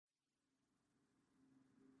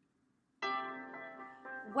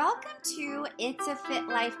Welcome to It's a Fit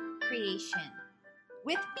Life Creation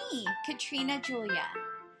with me, Katrina Julia.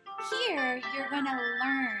 Here, you're going to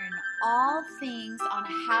learn all things on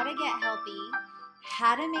how to get healthy,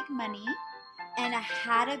 how to make money, and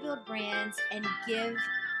how to build brands and give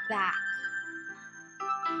back,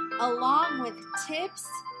 along with tips,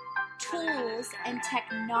 tools, and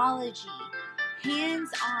technology,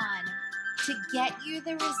 hands-on, to get you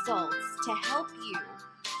the results to help you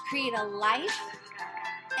create a life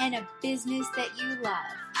and a business that you love.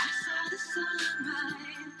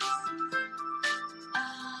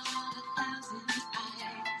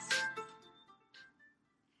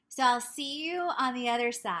 So I'll see you on the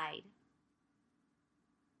other side.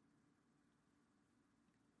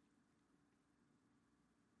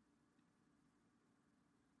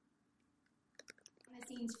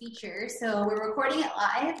 Scenes feature. So we're recording it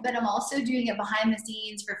live, but I'm also doing it behind the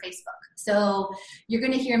scenes for Facebook. So you're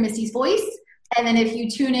going to hear Misty's voice. And then if you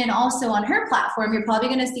tune in also on her platform, you're probably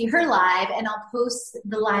going to see her live, and I'll post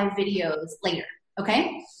the live videos later.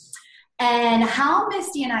 Okay. And how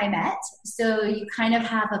Misty and I met, so you kind of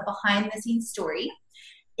have a behind the scenes story,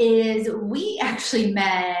 is we actually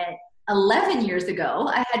met 11 years ago.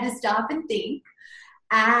 I had to stop and think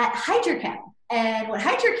at HydroChem. And what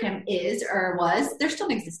HydroChem is, or was, they're still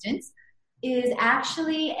in existence, is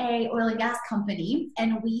actually a oil and gas company.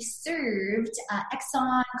 And we served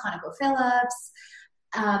Exxon,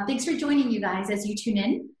 ConocoPhillips. Thanks for joining, you guys, as you tune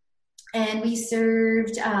in. And we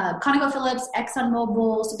served ConocoPhillips,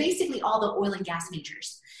 ExxonMobil, so basically all the oil and gas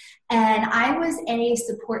majors. And I was a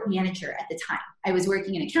support manager at the time. I was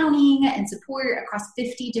working in accounting and support across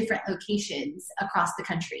 50 different locations across the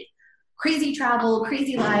country. Crazy travel,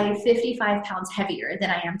 crazy life, 55 pounds heavier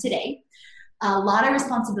than I am today. A lot of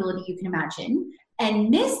responsibility, you can imagine.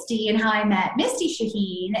 And Misty, and how I met Misty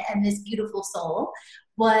Shaheen and this beautiful soul,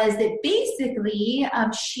 was that basically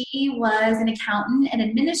she was an accountant and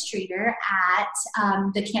administrator at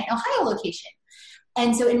the Canton, Ohio location.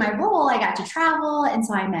 And so in my role, I got to travel. And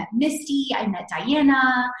so I met Misty, I met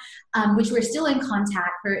Diana, which we're still in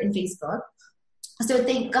contact in Facebook. So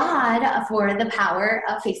thank God for the power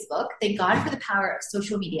of Facebook. Thank God for the power of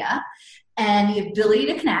social media and the ability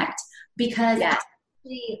to connect, because I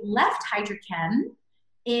actually left HydroChem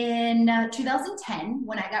in 2010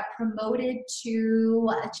 when I got promoted to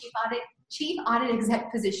a chief audit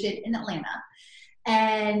exec position in Atlanta.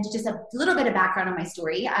 And just a little bit of background on my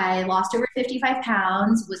story. I lost over 55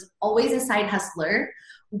 pounds, was always a side hustler,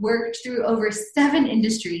 worked through over 7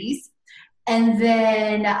 industries. And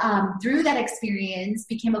then through that experience,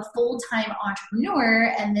 became a full-time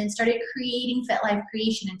entrepreneur, and then started creating Fit Life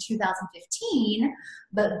Creation in 2015.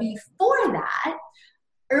 But before that,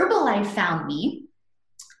 Herbalife found me.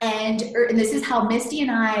 And this is how Misty and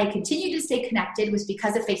I continued to stay connected, was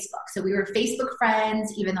because of Facebook. So we were Facebook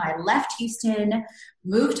friends, even though I left Houston,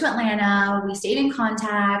 moved to Atlanta. We stayed in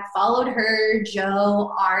contact, followed her,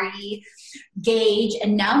 Joe, Ari, Gage,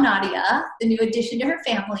 and now Nadia, the new addition to her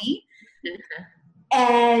family.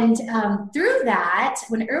 And through that,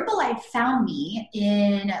 when Herbalife found me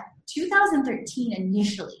in 2013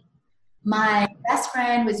 initially, my best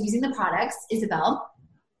friend was using the products, Isabel,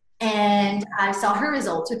 and I saw her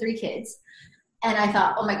results with 3 kids. And I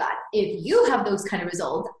thought, oh my God, if you have those kind of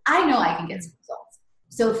results, I know I can get some results.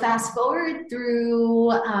 So fast forward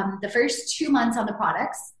through the first 2 months on the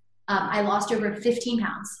products, I lost over 15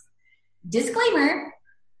 pounds. Disclaimer,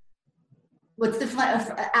 what's the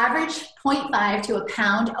average 0.5 to a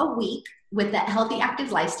pound a week with that healthy,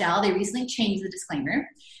 active lifestyle. They recently changed the disclaimer.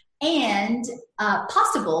 And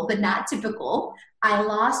possible, but not typical, I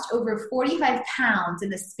lost over 45 pounds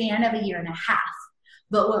in the span of a year and a half.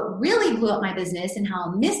 But what really blew up my business, and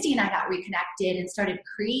how Misty and I got reconnected and started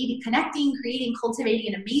creating,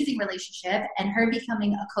 cultivating an amazing relationship, and her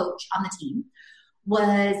becoming a coach on the team,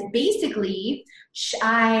 was basically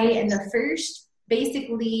in the first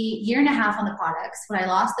year and a half on the products, when I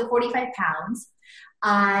lost the 45 pounds,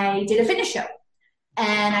 I did a fitness show.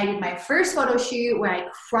 And I did my first photo shoot where I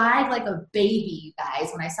cried like a baby, you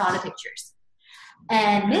guys, when I saw the pictures.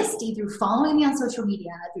 And Misty, through following me on social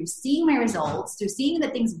media, through seeing my results, through seeing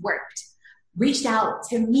that things worked, reached out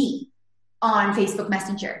to me on Facebook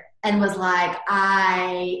Messenger and was like,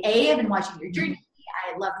 I've been watching your journey.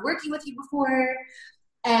 I loved working with you before.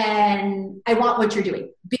 And I want what you're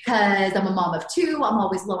doing, because I'm a mom of 2. I'm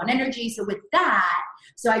always low on energy. So with that,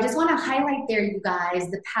 I just want to highlight there, you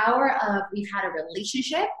guys, the power of, we've had a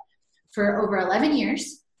relationship for over 11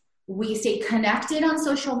 years. We stayed connected on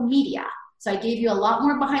social media. So I gave you a lot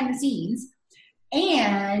more behind the scenes.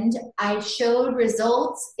 And I showed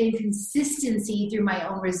results and consistency through my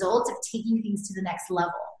own results of taking things to the next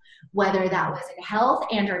level. whether that was in health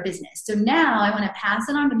and or business. So now I want to pass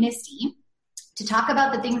it on to Misty to talk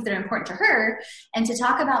about the things that are important to her and to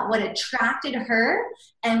talk about what attracted her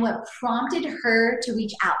and what prompted her to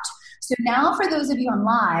reach out. So now for those of you on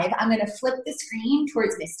live, I'm going to flip the screen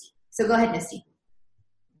towards Misty. So go ahead, Misty.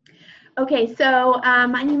 Okay, so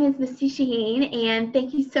my name is Misty Shaheen, and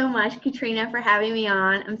thank you so much, Katrina, for having me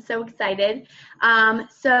on. I'm so excited.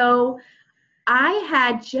 So I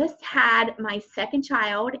had just had my second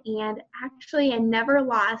child, and actually I never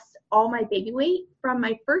lost all my baby weight from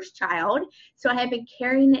my first child. So I had been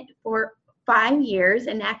carrying it for 5 years,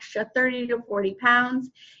 an extra 30 to 40 pounds.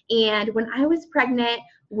 And when I was pregnant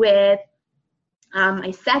with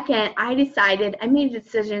my second, I made a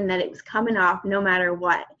decision that it was coming off no matter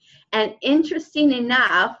what. And interesting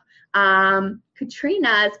enough,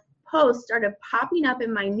 Katrina's post started popping up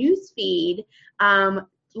in my news feed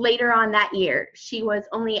later on that year. She was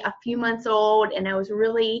only a few months old, and I was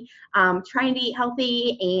really trying to eat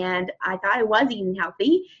healthy, and I thought I was eating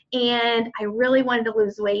healthy, and I really wanted to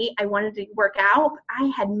lose weight. I wanted to work out. I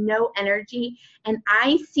had no energy, and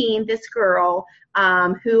I seen this girl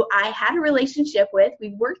who I had a relationship with.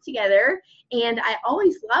 We worked together, and I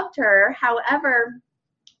always loved her. However,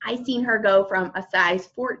 I seen her go from a size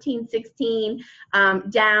 14, 16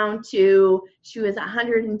 down to she was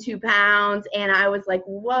 102 pounds. And I was like,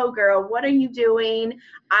 whoa, girl, what are you doing?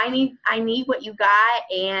 I need what you got.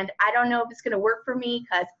 And I don't know if it's going to work for me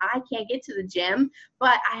because I can't get to the gym,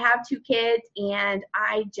 but I have 2 kids and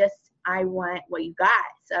I want what you got.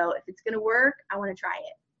 So if it's going to work, I want to try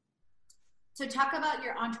it. So talk about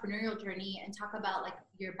your entrepreneurial journey and talk about like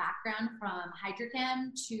your background from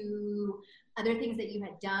HydroChem to other things that you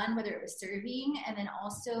had done, whether it was serving, and then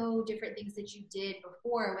also different things that you did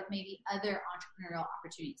before with maybe other entrepreneurial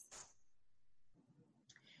opportunities.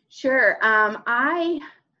 Sure.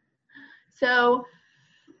 So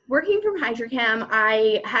working from HydroChem,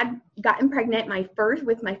 I had gotten pregnant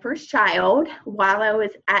with my first child while I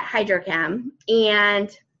was at HydroChem,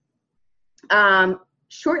 and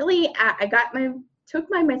shortly I took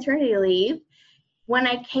my maternity leave. When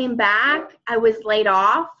I came back, I was laid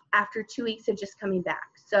off after 2 weeks of just coming back.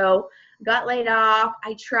 So got laid off.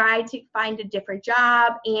 I tried to find a different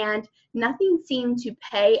job, and nothing seemed to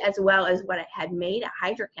pay as well as what I had made at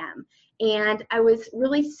HydroChem. And I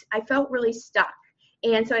felt really stuck.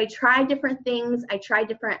 And so I tried different things. I tried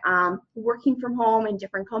different working from home in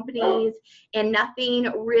different companies, and I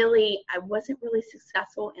wasn't really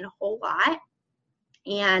successful in a whole lot.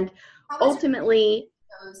 And ultimately,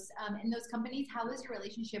 in those companies, how was your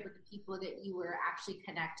relationship with the people that you were actually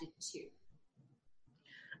connected to?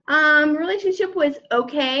 Relationship was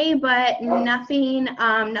okay, but nothing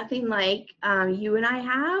like you and I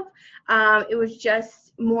have. It was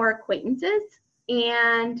just more acquaintances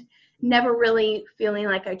and never really feeling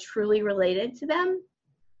like I truly related to them.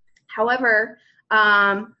 However,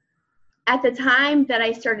 at the time that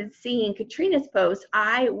I started seeing Katrina's post,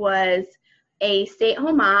 I was a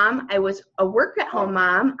stay-at-home mom. I was a work-at-home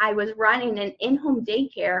mom. I was running an in-home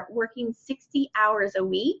daycare, working 60 hours a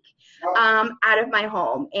week out of my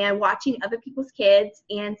home and watching other people's kids.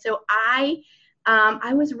 And so I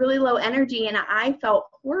was really low energy, and I felt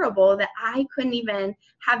horrible that I couldn't even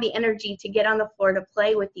have the energy to get on the floor to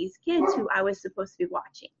play with these kids who I was supposed to be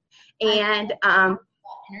watching. And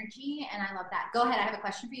energy, and I love that. Go ahead. I have a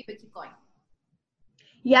question for you, but keep going.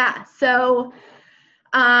 Yeah. So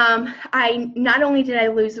I not only did I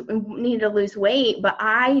need to lose weight, but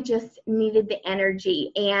I just needed the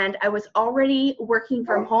energy, and I was already working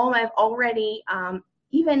from home. I've already,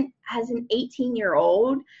 even as an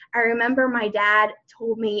 18-year-old, I remember my dad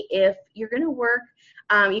told me, if you're going to work,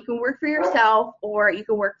 you can work for yourself or you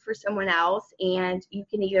can work for someone else, and you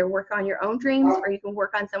can either work on your own dreams or you can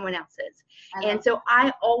work on someone else's. And so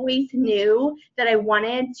I always knew that I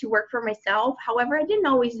wanted to work for myself. However, I didn't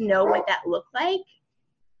always know what that looked like.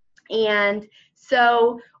 And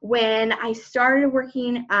so when I started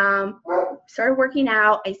working out,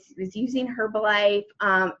 I was using Herbalife.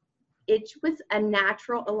 It was a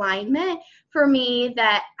natural alignment for me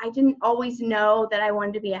that I didn't always know that I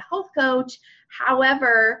wanted to be a health coach.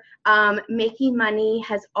 However, making money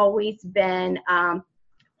has always been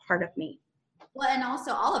part of me. Well, and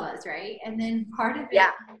also all of us, right? And then part of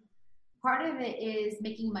it is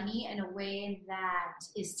making money in a way that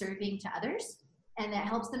is serving to others and that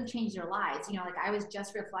helps them change their lives. You know, like I was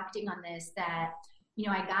just reflecting on this, that, you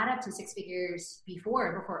know, I got up to 6 figures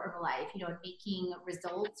before Herbalife, you know, making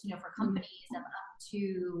results, you know, for companies of up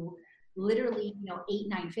to literally, you know,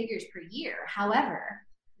 8-9 figures per year. However,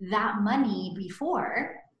 that money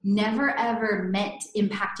before never ever meant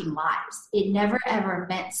impacting lives. It never ever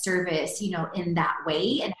meant service, in that way,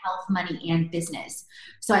 in health, money, and business.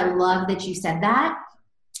 So I love that you said that.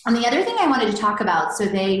 And the other thing I wanted to talk about, so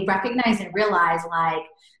they recognize and realize, like,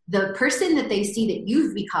 the person that they see that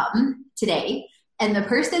you've become today and the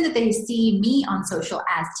person that they see me on social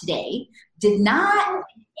as today did not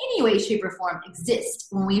in any way, shape, or form exist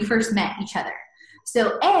when we first met each other.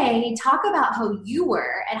 So talk about how you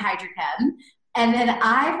were at HydroChem, and then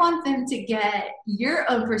I want them to get your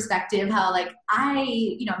own perspective, how, like,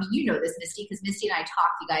 this, Misty, because Misty and I talk,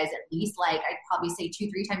 you guys, at least, like, I'd probably say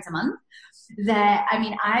 2-3 times a month. That,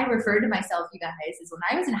 I refer to myself, you guys, as when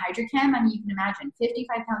I was in HydroChem, you can imagine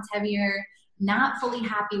 55 pounds heavier, not fully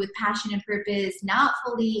happy with passion and purpose, not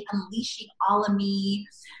fully unleashing all of me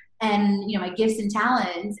and, my gifts and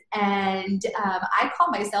talents. And I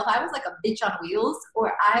call myself, I was like a bitch on wheels,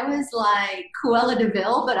 or I was like Cruella de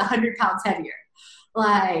Vil, but 100 pounds heavier.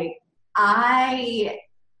 Like, I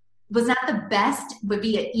was not the best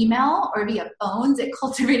via email or via phones at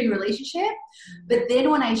cultivating relationship. But then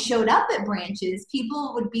when I showed up at branches,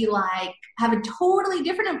 people would be like, have a totally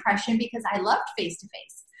different impression because I loved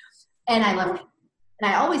face-to-face. And I loved, and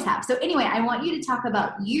I always have. So anyway, I want you to talk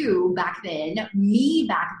about you back then, me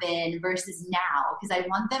back then versus now, because I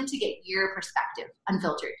want them to get your perspective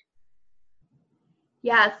unfiltered.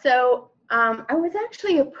 Yeah. So I was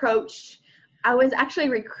actually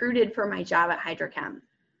recruited for my job at HydroChem.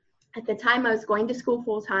 At the time, I was going to school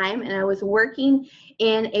full-time, and I was working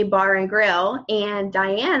in a bar and grill. And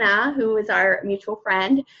Diana, who is our mutual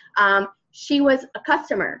friend, she was a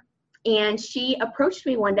customer. And she approached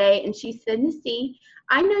me one day, and she said, Misty,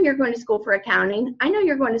 I know you're going to school for accounting. I know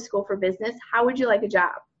you're going to school for business. How would you like a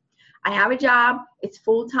job? I have a job. It's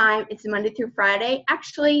full-time. It's Monday through Friday.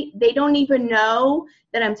 Actually, they don't even know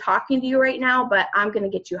that I'm talking to you right now, but I'm going to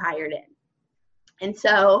get you hired in. And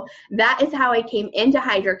so that is how I came into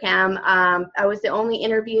HydroChem. I was the only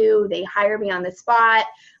interview. They hired me on the spot.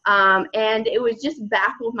 And it was just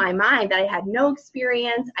baffled my mind that I had no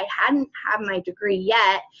experience. I hadn't had my degree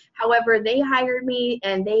yet. However, they hired me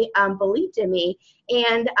and they believed in me.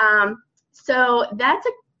 And so that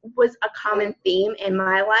was a common theme in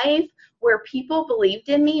my life, where people believed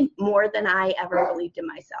in me more than I ever believed in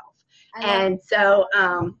myself. And so,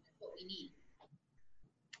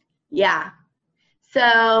 yeah.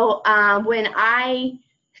 So when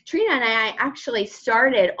Trina and I actually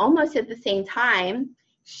started almost at the same time.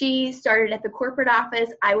 She started at the corporate office.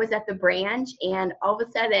 I was at the branch. And all of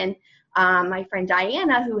a sudden, my friend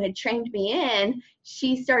Diana, who had trained me in,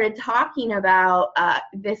 she started talking about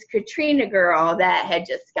this Katrina girl that had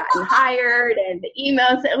just gotten hired and the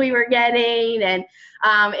emails that we were getting. And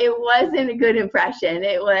it wasn't a good impression.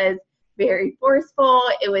 It was very forceful.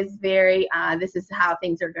 It was very, this is how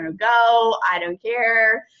things are going to go. I don't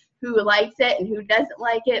care who likes it and who doesn't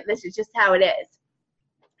like it. This is just how it is.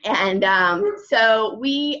 And so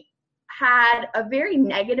we had a very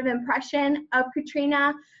negative impression of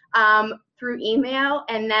Katrina through email.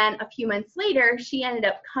 And then a few months later, she ended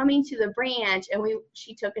up coming to the branch, and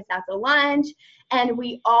she took us out to lunch, and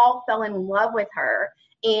we all fell in love with her.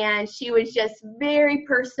 And she was just very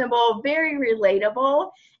personable, very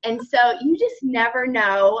relatable. And so you just never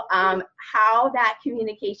know how that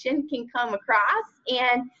communication can come across.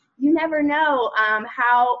 And you never know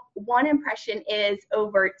how one impression is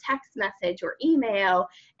over text message or email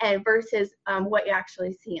and versus what you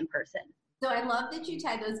actually see in person. So I love that you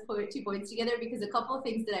tied those 2 points together, because a couple of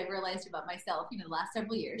things that I've realized about myself, the last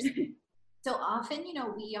several years. So often,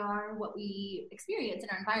 we are what we experience in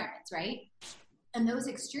our environments, right? And those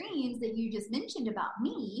extremes that you just mentioned about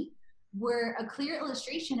me were a clear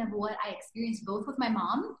illustration of what I experienced both with my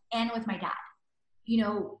mom and with my dad.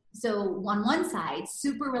 So on one side,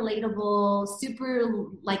 super relatable, super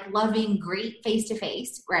loving, great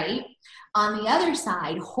face-to-face, right? On the other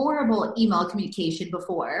side, horrible email communication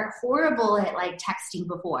before, horrible at texting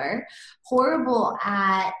before, horrible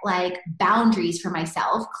at boundaries for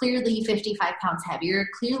myself, clearly 55 pounds heavier.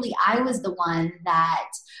 Clearly I was the one that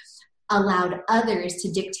allowed others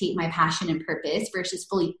to dictate my passion and purpose versus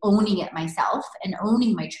fully owning it myself and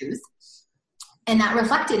owning my truth. And that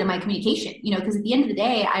reflected in my communication, because at the end of the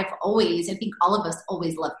day, I think all of us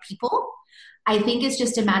always love people. I think it's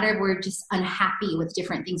just a matter of we're just unhappy with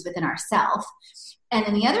different things within ourselves. And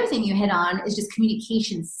then the other thing you hit on is just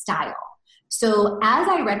communication style. So as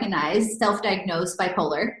I recognize self-diagnosed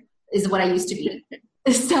bipolar is what I used to be.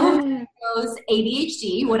 Self-diagnosed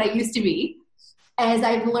ADHD, what I used to be. As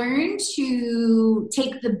I've learned to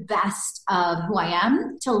take the best of who I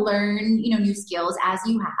am, to learn, new skills as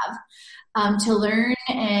you have, to learn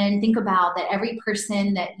and think about that every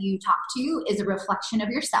person that you talk to is a reflection of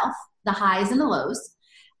yourself, the highs and the lows.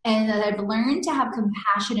 And that I've learned to have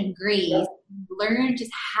compassion and grace, learn just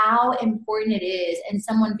how important it is. And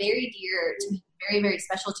someone very dear to me, very, very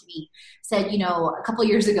special to me, said, a couple of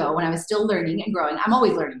years ago when I was still learning and growing, I'm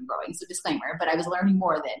always learning and growing, so disclaimer, but I was learning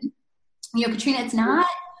more then. Katrina, it's not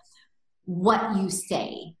what you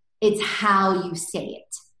say, it's how you say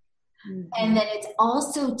it. Mm-hmm. And then it's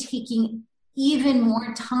also taking even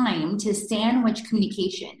more time to sandwich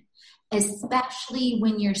communication, especially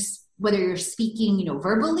when whether you're speaking,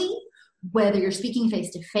 verbally, whether you're speaking face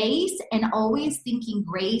to face, and always thinking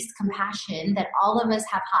grace, compassion, that all of us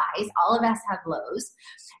have highs, all of us have lows,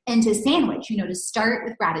 and to sandwich, to start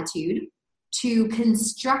with gratitude, to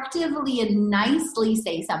constructively and nicely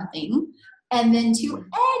say something, and then to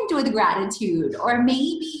end with gratitude. Or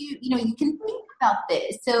maybe, you can think about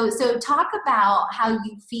this. So talk about how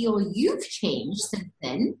you feel you've changed since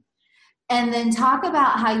then, and then talk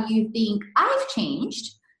about how you think I've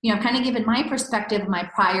changed. I've kind of given my perspective of my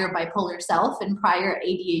prior bipolar self and prior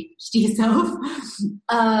ADHD self.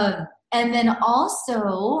 And then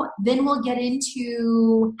also, then we'll get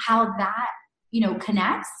into how that,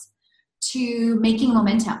 connects to making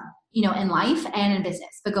momentum, in life and in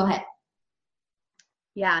business. But go ahead.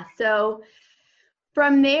 Yeah. So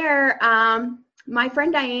from there, our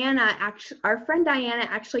friend Diana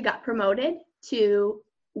actually got promoted to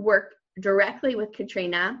work directly with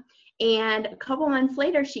Katrina. And a couple months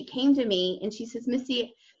later, she came to me and she says,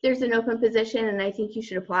 Missy, there's an open position and I think you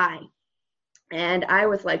should apply. And I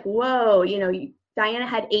was like, whoa, Diana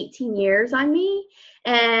had 18 years on me.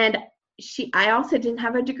 And I also didn't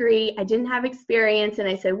have a degree. I didn't have experience. And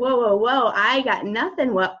I said, whoa, I got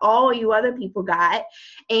nothing what all you other people got.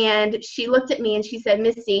 And she looked at me and she said,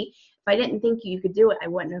 Missy, if I didn't think you could do it, I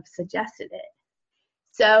wouldn't have suggested it.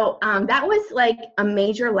 So that was like a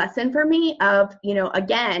major lesson for me of,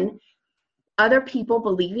 again, other people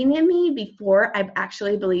believing in me before I've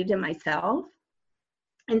actually believed in myself.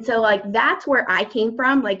 And so that's where I came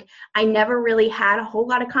from. I never really had a whole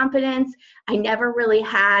lot of confidence. I never really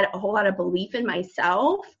had a whole lot of belief in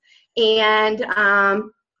myself. And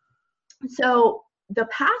so the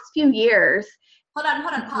past few years. Hold on. I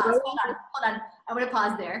want to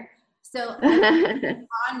pause there. So I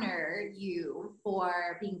honor you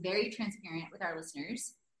for being very transparent with our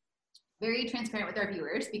listeners, very transparent with our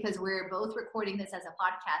viewers, because we're both recording this as a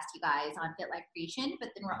podcast, you guys, on Fit Life Creation, but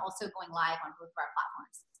then we're also going live on both of our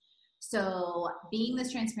platforms. So being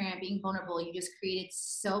this transparent, being vulnerable, you just created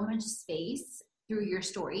so much space through your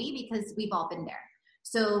story because we've all been there.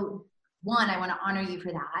 So one, I want to honor you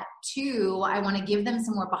for that. Two, I want to give them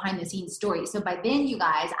some more behind the scenes stories. So by then, you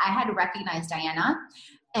guys, I had to recognize Diana.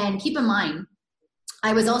 And keep in mind,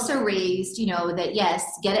 I was also raised, that yes,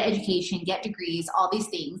 get an education, get degrees, all these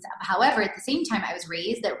things. However, at the same time, I was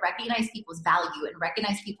raised that recognize people's value and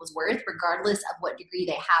recognize people's worth regardless of what degree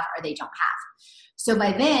they have or they don't have. So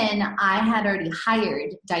by then, I had already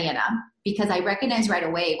hired Diana because I recognized right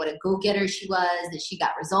away what a go-getter she was, that she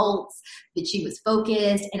got results, that she was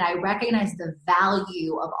focused, and I recognized the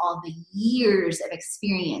value of all the years of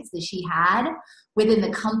experience that she had within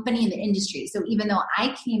the company and the industry. So even though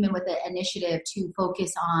I came in with an initiative to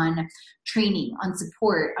focus on training, on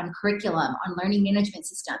support, on curriculum, on learning management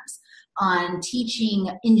systems, on teaching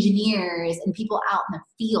engineers and people out in the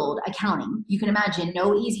field accounting, you can imagine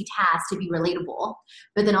no easy task to be relatable,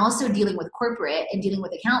 but then also dealing with corporate and dealing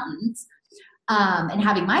with accountants and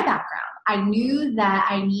having my background, I knew that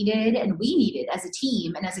I needed and we needed as a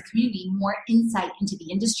team and as a community more insight into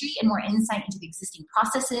the industry and more insight into the existing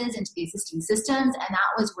processes, into the existing systems, and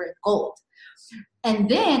that was worth gold. And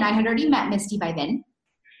then I had already met Misty by then.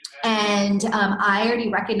 And I already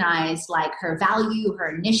recognized her value,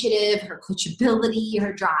 her initiative, her coachability,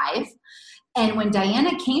 her drive. And when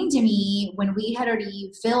Diana came to me, when we had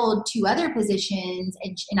already filled 2 other positions,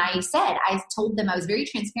 and I told them, I was very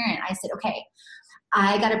transparent. I said, okay,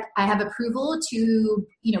 I have approval to,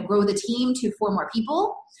 grow the team to 4 more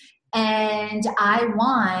people. And I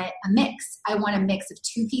want a mix. I want a mix of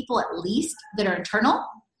 2 people at least that are internal.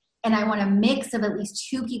 And I want a mix of at least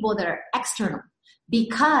 2 people that are external.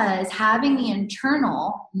 Because having the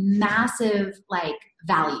internal massive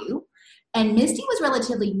value, and Misty was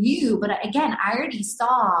relatively new, but again, I already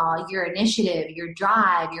saw your initiative, your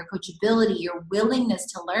drive, your coachability, your willingness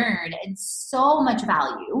to learn, and so much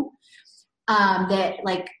value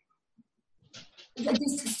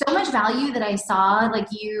just so much value that I saw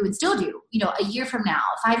you and still do, a year from now,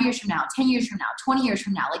 5 years from now, 10 years from now, 20 years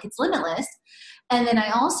from now, it's limitless. And then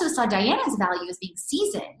I also saw Diana's value as being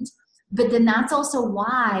seasoned. But then that's also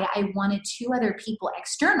why I wanted 2 other people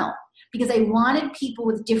external. because I wanted people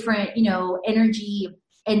with different, you know, energy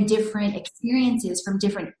and different experiences from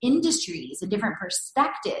different industries and different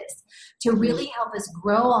perspectives to really help us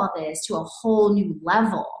grow all this to a whole new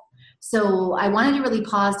level. So I wanted to really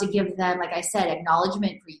pause to give them, like I said,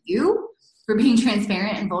 acknowledgement for you for being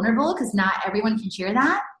transparent and vulnerable, because not everyone can share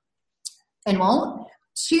that and won't.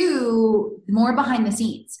 To more behind the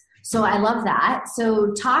scenes. So I love that.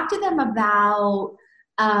 So talk to them about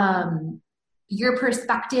your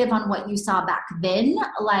perspective on what you saw back then,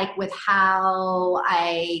 like with how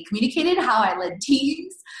I communicated, how I led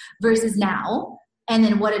teams versus now, and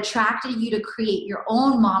then what attracted you to create your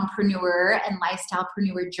own mompreneur and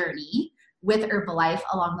lifestylepreneur journey with Herbalife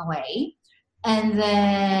along the way. And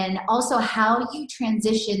then also how you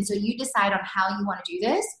transition. So you decide on how you want to do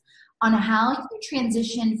this, on how you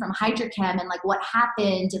transition from Hydrochem and like what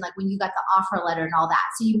happened and like when you got the offer letter and all that.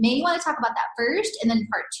 So you may want to talk about that first and then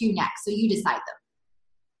part 2 next. So you decide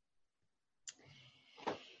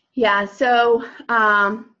them. Yeah. So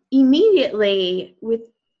immediately with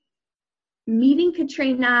meeting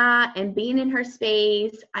Katrina and being in her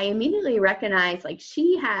space, I immediately recognized like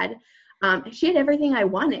she had everything I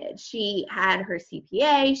wanted. She had her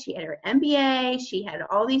CPA, she had her MBA, she had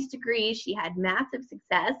all these degrees, she had massive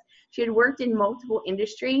success. She had worked in multiple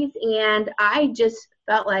industries, and I just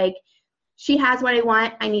felt like she has what I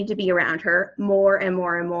want. I need to be around her more and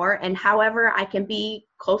more and more. And however I can be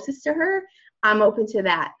closest to her, I'm open to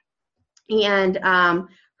that. And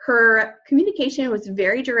her communication was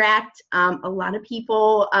very direct. A lot of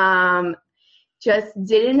people just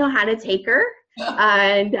didn't know how to take her.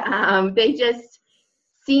 And they just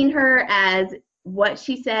seen her as what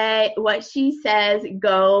she says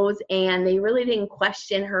goes, and they really didn't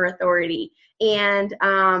question her authority. And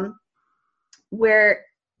we're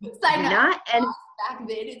not. And back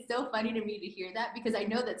then, it's so funny to me to hear that, because I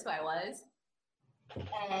know that's who I was.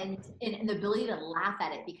 And the ability to laugh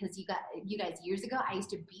at it, because you guys years ago, I used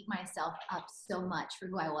to beat myself up so much for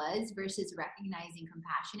who I was versus recognizing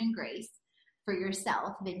compassion and grace for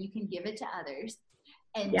yourself, then you can give it to others.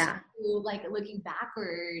 And yeah. So, like, looking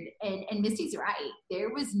backward, and Misty's right, there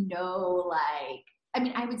was no, like, I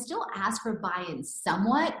mean, I would still ask for buy-in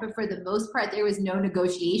somewhat, but for the most part, there was no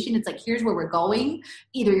negotiation. It's like, here's where we're going.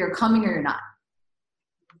 Either you're coming or you're not.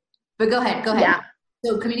 But go ahead. Yeah.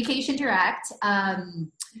 So communication direct.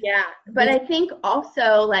 Yeah. But I think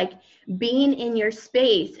also, like, being in your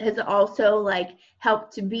space has also, like,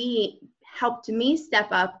 helped me step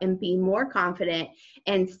up and be more confident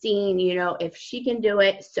and seeing, you know, if she can do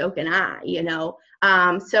it, so can I, you know.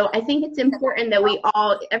 So I think it's important that we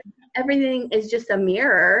all, everything is just a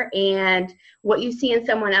mirror, and what you see in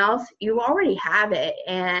someone else, you already have it.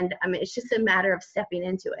 And I mean, it's just a matter of stepping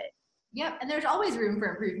into it. Yep. And there's always room for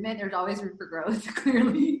improvement. There's always room for growth,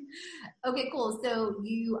 clearly. Okay, cool. So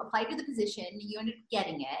you applied to the position, you ended up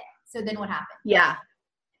getting it. So then what happened? Yeah.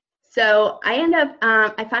 So I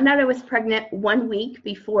I found out I was pregnant 1 week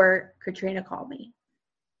before Katrina called me.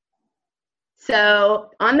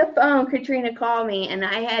 So on the phone, Katrina called me, and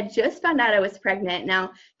I had just found out I was pregnant.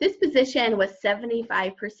 Now, this position was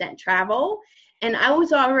 75% travel, and I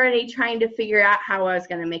was already trying to figure out how I was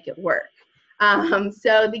going to make it work.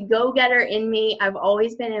 So the go-getter in me, I've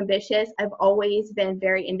always been ambitious. I've always been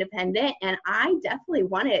very independent, and I definitely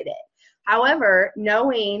wanted it. However,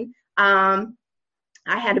 knowing I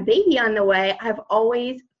had a baby on the way, I've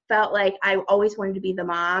always felt like I always wanted to be the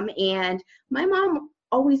mom, and my mom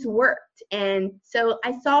always worked. And so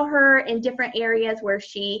I saw her in different areas where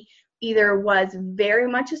she either was very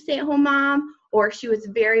much a stay-at-home mom, or she was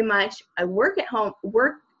very much a working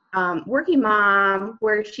mom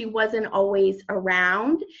where she wasn't always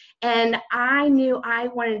around. And I knew I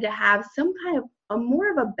wanted to have some kind of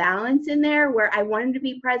more of a balance in there where I wanted to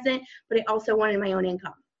be present, but I also wanted my own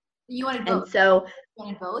income. You wanted both. And so, you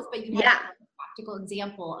wanted both, but you haven't a practical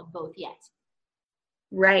example of both yet.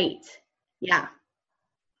 Right. Yeah.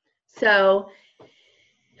 So,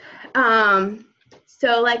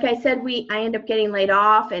 like I said, I ended up getting laid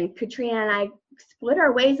off, and Katrina and I split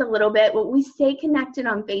our ways a little bit, but we stayed connected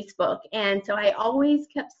on Facebook. And so I always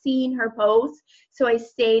kept seeing her posts. So I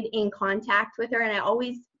stayed in contact with her, and I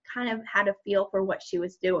always kind of had a feel for what she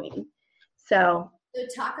was doing. So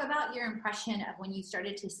talk about your impression of when you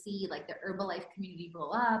started to see like the Herbalife community blow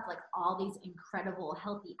up, like all these incredible,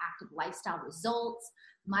 healthy, active lifestyle results,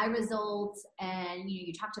 my results. And, you know,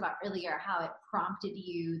 you talked about earlier how it prompted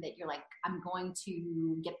you that you're like, I'm going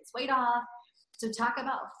to get this weight off. So talk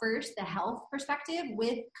about first the health perspective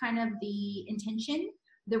with kind of the intention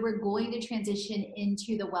that we're going to transition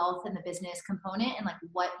into the wealth and the business component, and like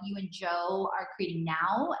what you and Joe are creating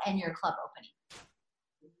now and your club opening.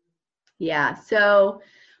 Yeah. So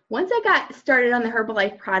once I got started on the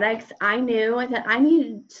Herbalife products, I knew that I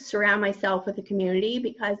needed to surround myself with a community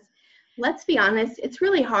because, let's be honest, it's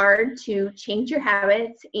really hard to change your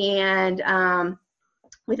habits and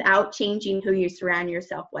without changing who you surround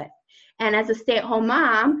yourself with. And as a stay-at-home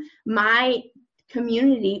mom, my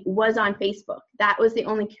community was on Facebook. That was the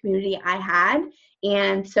only community I had.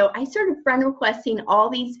 And so I started friend requesting all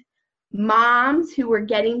these moms who were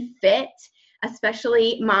getting fit,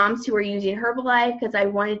 especially moms who were using Herbalife, because I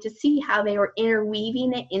wanted to see how they were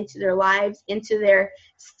interweaving it into their lives, into their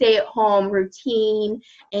stay-at-home routine.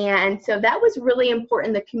 And so that was really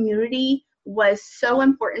important. The community was so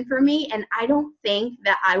important for me, and I don't think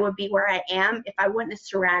that I would be where I am if I wouldn't have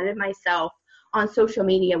surrounded myself on social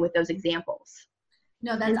media with those examples.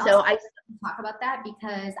 No, that's awesome. So I talk about that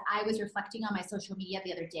because I was reflecting on my social media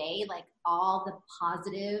the other day, like all the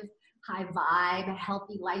positive, high vibe,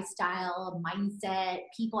 healthy lifestyle, mindset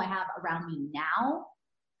people I have around me now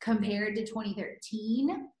compared to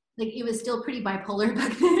 2013. Like it was still pretty bipolar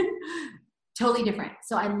back then. Totally different.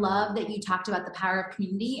 So I love that you talked about the power of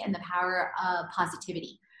community and the power of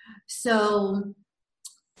positivity. So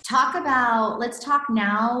let's talk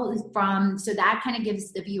now so that kind of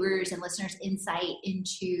gives the viewers and listeners insight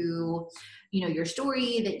into, your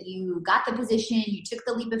story, that you got the position, you took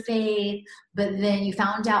the leap of faith, but then you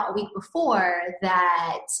found out a week before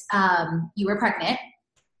that you were pregnant.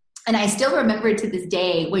 And I still remember to this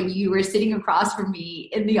day when you were sitting across from me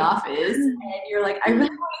in the office and you're like, I really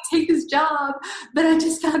want to take this job, but I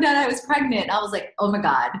just found out I was pregnant. I was like, oh my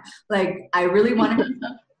God, like I really want to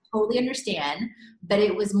totally understand. But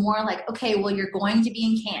it was more like, okay, well, you're going to be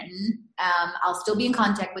in Canton. I'll still be in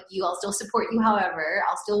contact with you. I'll still support you. However,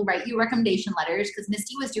 I'll still write you recommendation letters because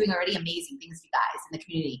Misty was doing already amazing things for you guys in the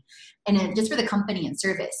community and just for the company and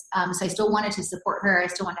service. So I still wanted to support her. I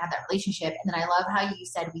still wanted to have that relationship. And then I love how you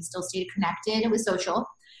said we still stayed connected with social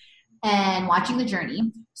and watching the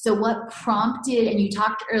journey. So what prompted, and you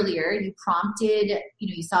talked earlier, you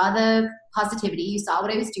saw the positivity, you saw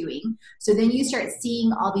what I was doing. So then you start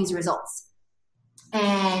seeing all these results.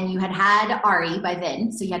 And you had Ari by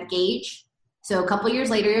then. So you had Gage. So a couple years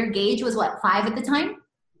later, Gage was what, 5 at the time?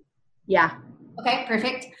 Yeah. Okay,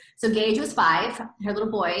 perfect. So Gage was 5, her little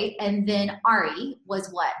boy. And then Ari was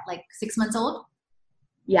what, like 6 months old?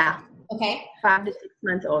 Yeah. Okay. 5 to 6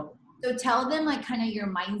 months old. So tell them like kind of your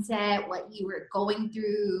mindset, what you were going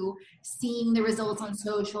through, seeing the results on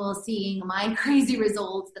social, seeing my crazy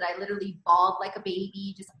results that I literally bawled like a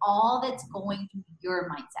baby, just all that's going through your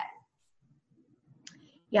mindset.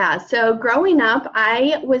 Yeah, so growing up,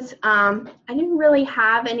 I didn't really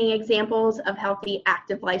have any examples of healthy,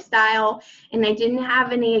 active lifestyle, and I didn't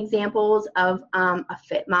have any examples of a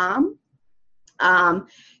fit mom.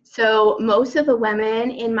 So most of the women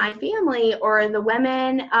in my family, or the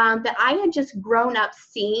women that I had just grown up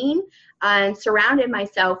seeing and surrounded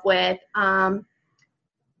myself with, I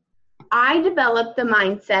developed the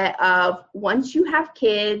mindset of once you have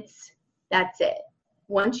kids, that's it.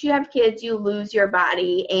 Once you have kids, you lose your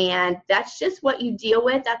body, and that's just what you deal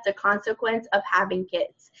with. That's a consequence of having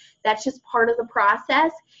kids. That's just part of the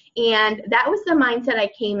process, and that was the mindset I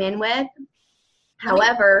came in with.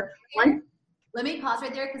 However, let me pause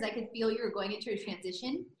right there because I could feel you were going into a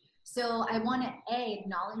transition. So I want to,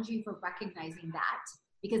 acknowledge you for recognizing that,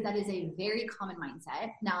 because that is a very common mindset.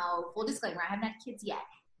 Now, full disclaimer, I haven't had kids yet.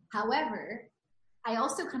 However, I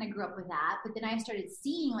also kind of grew up with that, but then I started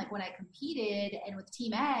seeing, like when I competed and with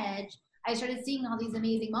Team Edge, I started seeing all these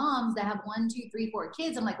amazing moms that have 1, 2, 3, 4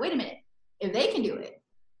 kids. I'm like, wait a minute, if they can do it,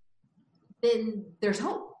 then there's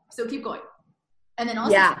hope. So keep going. And then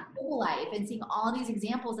also life and seeing all these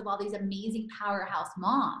examples of all these amazing powerhouse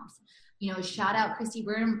moms. Shout out Christy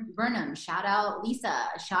Burnham, shout out Lisa,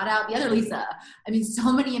 shout out the other Lisa. I mean,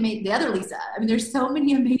 so many the other Lisa. I mean, there's so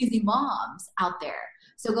many amazing moms out there.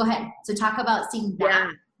 So go ahead. So talk about seeing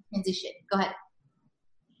that transition. Go ahead.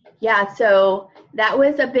 Yeah, so that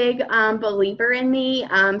was a big believer in me,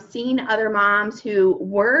 seeing other moms who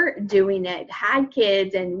were doing it, had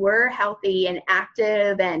kids, and were healthy and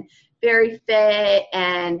active and very fit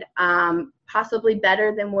and possibly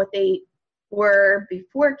better than what they were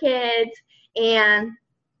before kids. And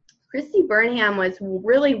Christy Burnham was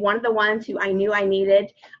really one of the ones who I knew I needed.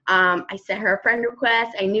 I sent her a friend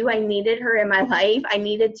request. I knew I needed her in my life. I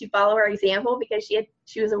needed to follow her example because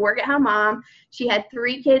she was a work-at-home mom. She had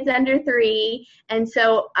 3 kids under 3. And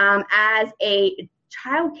so as a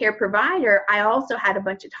child care provider, I also had a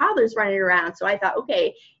bunch of toddlers running around. So I thought,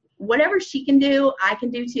 okay, whatever she can do, I can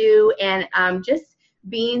do too. And just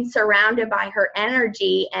being surrounded by her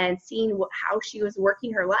energy and seeing how she was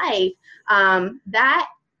working her life, that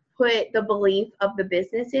put the belief of the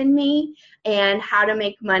business in me and how to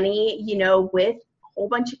make money, with a whole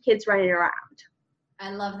bunch of kids running around.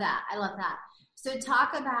 I love that. So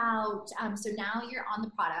talk about, so now you're on the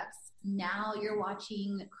products. Now you're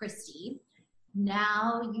watching Christy.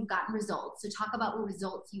 Now you've gotten results. So talk about what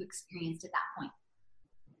results you experienced at that point.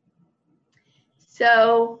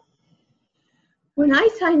 So when I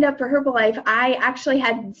signed up for Herbalife, I actually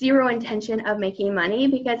had zero intention of making money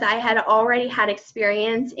because I had already had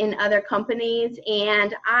experience in other companies,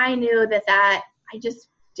 and I knew that I just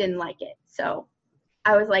didn't like it. So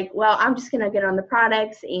I was like, well, I'm just going to get on the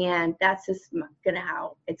products, and that's just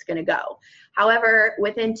how it's going to go. However,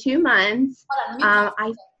 within 2 months,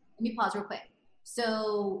 let me pause real quick.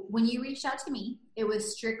 So when you reached out to me, it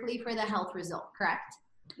was strictly for the health result, correct?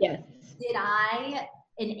 Yes. Did I,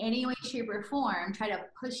 in any way, shape, or form, try to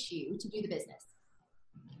push you to do the business?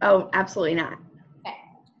 Oh, absolutely not. Okay.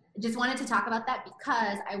 I just wanted to talk about that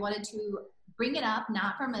because I wanted to bring it up,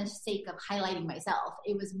 not from a sake of highlighting myself.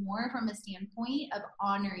 It was more from a standpoint of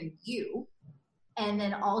honoring you. And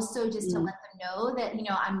then also just to let them know that,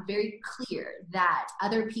 I'm very clear that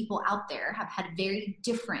other people out there have had very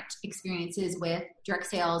different experiences with direct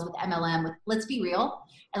sales, with MLM, with, let's be real,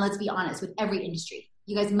 and let's be honest, with every industry.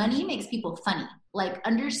 You guys, money makes people funny. Like,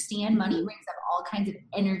 understand money brings up all kinds of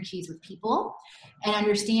energies with people. And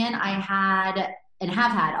understand I had and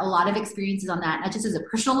have had a lot of experiences on that, not just as a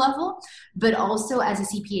personal level, but also as a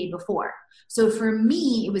CPA before. So for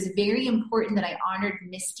me, it was very important that I honored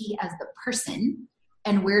Misty as the person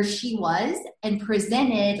and where she was and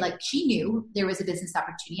presented, like, she knew there was a business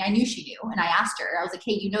opportunity. I knew she knew. And I asked her, I was like,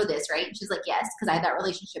 hey, you know this, right? And she's like, yes, because I had that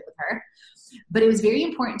relationship with her. But it was very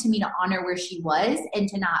important to me to honor where she was and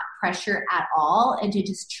to not pressure at all and to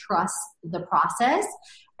just trust the process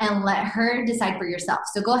and let her decide for yourself.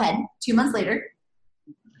 So go ahead. 2 months later.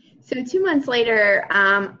 So 2 months later,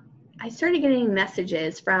 I started getting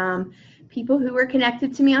messages from people who were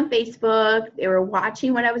connected to me on Facebook. They were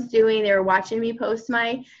watching what I was doing. They were watching me post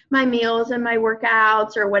my meals and my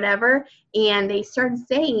workouts or whatever. And they started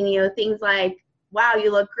saying, things like, wow,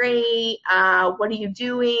 you look great. What are you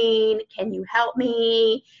doing? Can you help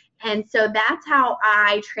me? And so that's how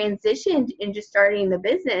I transitioned into starting the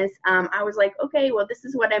business. I was like, okay, well, this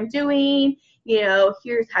is what I'm doing.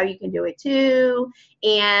 Here's how you can do it too.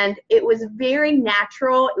 And it was very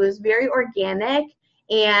natural. It was very organic.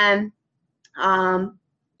 And,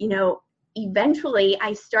 eventually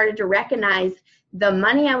I started to recognize the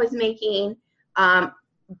money I was making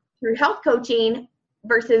through health coaching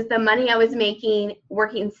versus the money I was making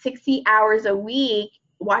working 60 hours a week,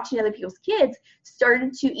 watching other people's kids,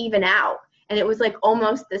 started to even out. And it was like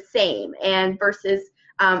almost the same. And versus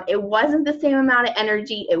it wasn't the same amount of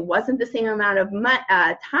energy. It wasn't the same amount of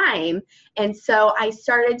time. And so I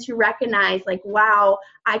started to recognize, like, wow,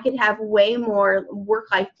 I could have way more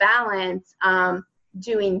work-life balance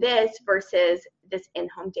doing this versus this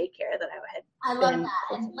in-home daycare that I had. I love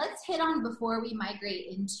that. And let's hit on before we migrate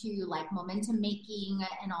into like momentum making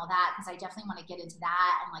and all that, because I definitely want to get into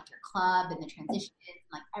that and like your club and the transition and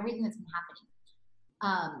like everything that's been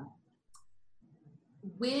happening.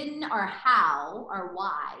 When or how or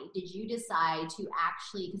why did you decide to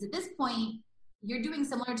actually, because at this point you're doing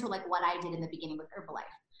similar to like what I did in the beginning with Herbalife.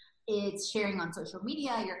 It's sharing on social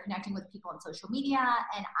media, you're connecting with people on social media,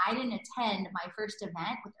 and I didn't attend my first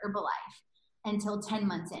event with Herbalife until 10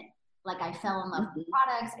 months in. Like, I fell in love with the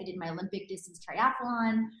products. I did my Olympic distance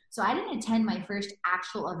triathlon. So I didn't attend my first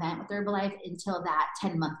actual event with Herbalife until that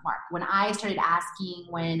 10-month mark. When I started asking,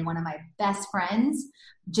 when one of my best friends,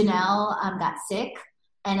 Janelle, got sick,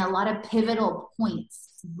 and a lot of pivotal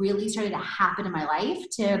points really started to happen in my life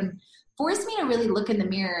to force me to really look in the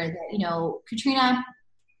mirror that, Katrina,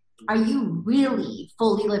 are you really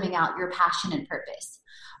fully living out your passion and purpose?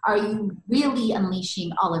 Are you really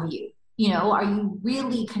unleashing all of you? Are you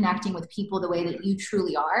really connecting with people the way that you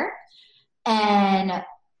truly are? And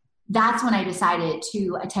that's when I decided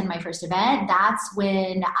to attend my first event. That's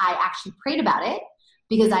when I actually prayed about it,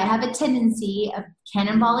 because I have a tendency of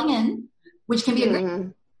cannonballing in, which can be a great,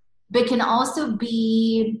 but can also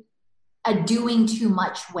be a doing too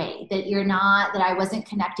much way, that I wasn't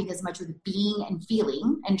connecting as much with being and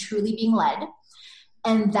feeling and truly being led.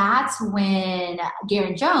 And that's when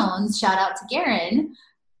Garen Jones, shout out to Garen,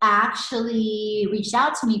 actually reached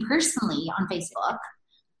out to me personally on Facebook,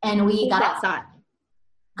 and we got that.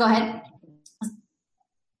 Go ahead.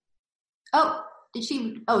 Oh, did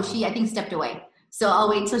she? Oh, she, I think, stepped away. So I'll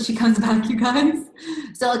wait till she comes back, you guys.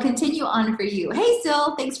 So I'll continue on for you. Hey,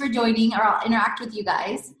 Sil, thanks for joining, or I'll interact with you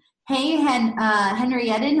guys. Hey,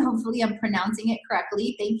 Henrietten, hopefully I'm pronouncing it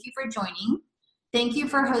correctly. Thank you for joining. Thank you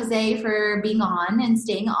for Jose for being on and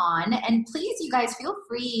staying on. And please, you guys, feel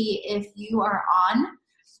free if you are on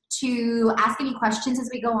to ask any questions as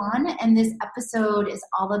we go on. And this episode is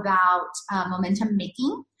all about momentum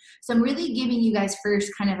making. So I'm really giving you guys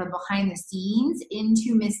first kind of a behind the scenes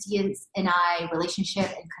into Misty and I relationship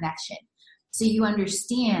and connection. So you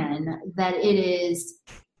understand that it is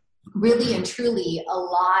really and truly a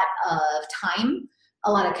lot of time,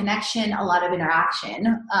 a lot of connection, a lot of interaction.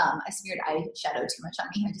 I smeared eyeshadow too much on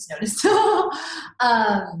me, I just noticed.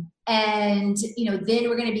 And, then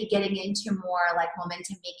we're going to be getting into more like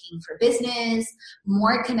momentum making for business,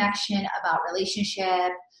 more connection about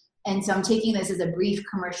relationship. And so I'm taking this as a brief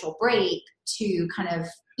commercial break to kind of,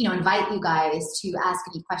 invite you guys to ask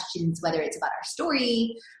any questions, whether it's about our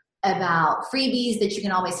story, about freebies that you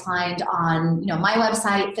can always find on, my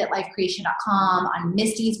website, fitlifecreation.com, on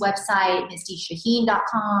Misty's website,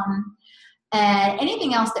 mistyshaheen.com, and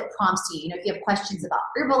anything else that prompts you. If you have questions about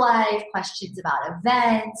Herbalife, questions about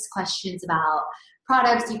events, questions about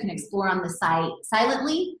products, you can explore on the site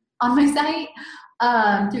silently on my site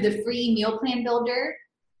through the free meal plan builder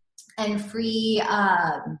and free,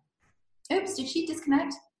 oops, did she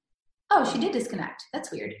disconnect? Oh, she did disconnect.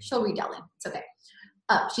 That's weird. She'll redial in. It's okay.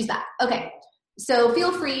 Oh, she's back. Okay. So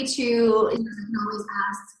feel free to, you can always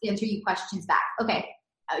answer you questions back. Okay.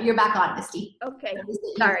 You're back on, Misty. Okay.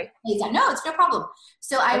 Sorry. No, it's no problem.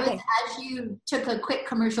 So I was, as you took a quick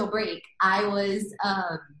commercial break, I was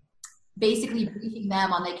basically briefing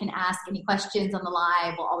them on they can ask any questions on the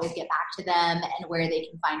live. We'll always get back to them and where they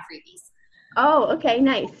can find freebies. Oh, okay.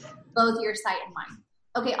 Nice. Both your site and mine.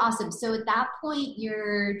 Okay, awesome. So at that point,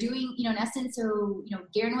 you're doing, in essence, so,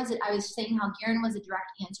 Garen I was saying how Garen was a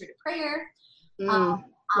direct answer to prayer. Yeah.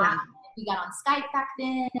 We got on Skype back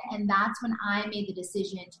then, and that's when I made the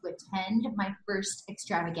decision to attend my first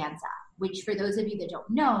extravaganza, which for those of you that don't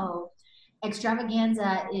know,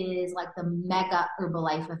 extravaganza is like the mega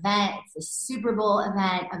Herbalife event. It's the Super Bowl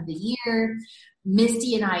event of the year.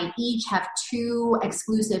 Misty and I each have 2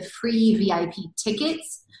 exclusive free VIP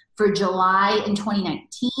tickets for July in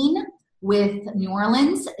 2019 with New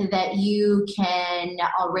Orleans that you can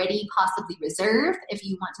already possibly reserve if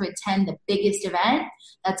you want to attend the biggest event.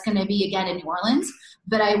 That's going to be again in New Orleans.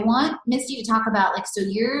 But I want Misty to talk about so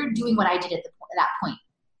you're doing what I did at that point.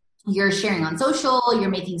 You're sharing on social,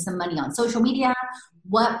 you're making some money on social media.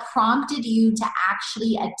 What prompted you to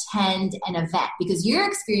actually attend an event? Because your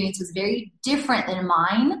experience was very different than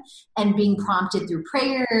mine, and being prompted through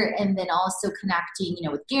prayer and then also connecting,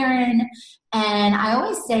 with Garen. And I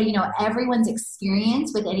always say, everyone's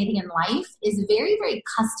experience with anything in life is very, very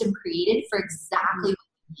custom created for exactly what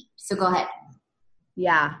you need. So go ahead.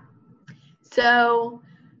 Yeah. So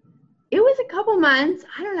it was a couple months,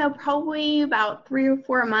 I don't know, probably about 3 or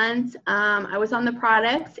 4 months. I was on the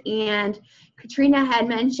products, and Katrina had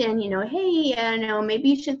mentioned, hey, maybe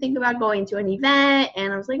you should think about going to an event.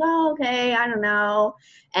 And I was like, oh, okay, I don't know.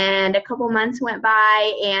 And a couple months went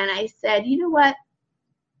by, and I said, you know what?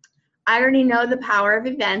 I already know the power of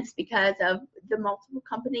events because of the multiple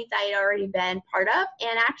companies I had already been part of.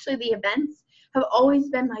 And actually the events have always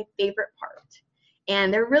been my favorite part.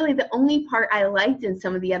 And they're really the only part I liked in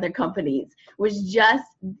some of the other companies was just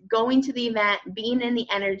going to the event, being in the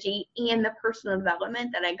energy and the personal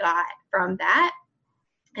development that I got from that.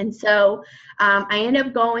 And so I ended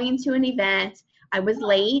up going to an event. I was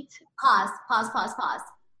late. Pause.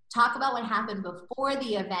 Talk about what happened before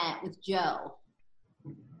the event with Joe.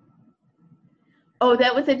 Oh,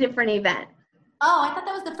 that was a different event. Oh, I thought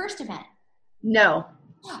that was the first event. No.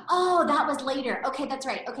 Oh, that was later. Okay, that's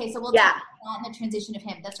right. Okay, so we'll talk about that and the transition of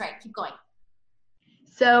him. That's right. Keep going.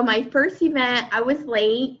 So my first event, I was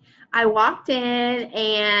late. I walked in,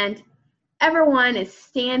 and everyone is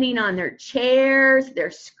standing on their chairs.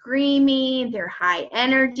 They're screaming. They're high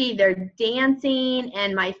energy. They're dancing.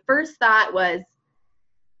 And my first thought was,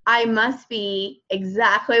 I must be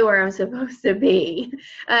exactly where I'm supposed to be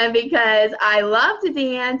because I love to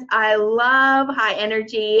dance. I love high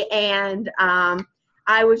energy. And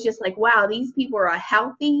I was just like, wow, these people are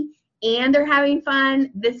healthy and they're having fun.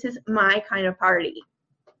 This is my kind of party.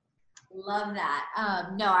 Love that.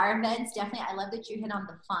 No, our events definitely, I love that you hit on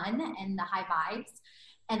the fun and the high vibes.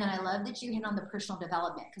 And then I love that you hit on the personal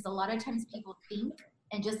development because a lot of times people think,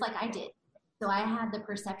 and just like I did, so I had the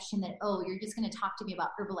perception that, oh, you're just going to talk to me about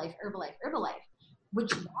Herbalife,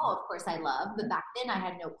 which now, of course, I love. But back then I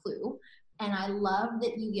had no clue. And I love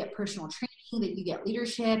that you get personal training, that you get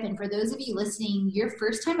leadership. And for those of you listening, your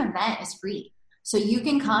first time event is free. So you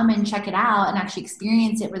can come and check it out and actually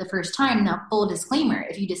experience it for the first time. Now, full disclaimer,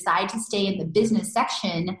 if you decide to stay in the business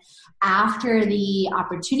section after the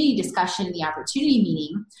opportunity discussion, the opportunity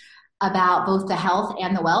meeting, about both the health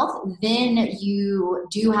and the wealth, then you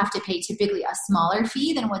do have to pay typically a smaller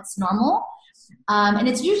fee than what's normal. And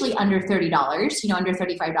it's usually under $30, under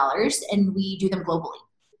 $35, and we do them globally.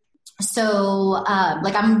 So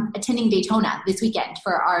like I'm attending Daytona this weekend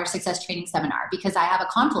for our success training seminar because I have a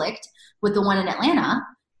conflict with the one in Atlanta.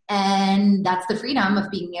 And that's the freedom of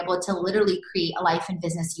being able to literally create a life and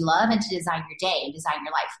business you love and to design your day and design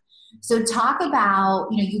your life. So talk about,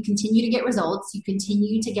 you continue to get results. You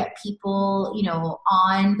continue to get people,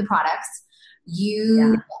 on the products.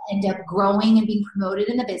 You end up growing and being promoted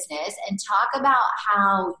in the business, and talk about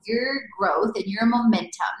how your growth and your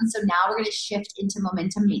momentum. So now we're going to shift into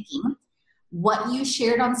momentum making. What you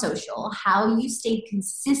shared on social, how you stayed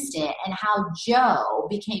consistent, and how Joe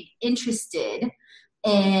became interested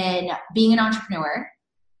in being an entrepreneur,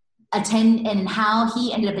 and how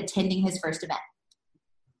he ended up attending his first event.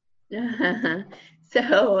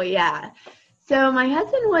 So my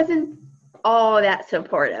husband wasn't all that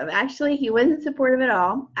supportive. Actually, he wasn't supportive at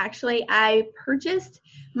all. Actually, I purchased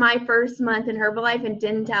my first month in Herbalife and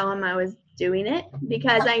didn't tell him I was doing it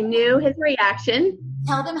because I knew his reaction.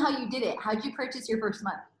 Tell them how you did it. How did you purchase your first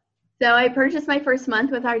month? So I purchased my first month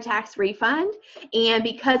with our tax refund, and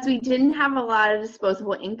because we didn't have a lot of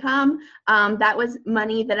disposable income, that was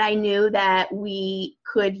money that I knew that we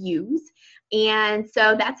could use. And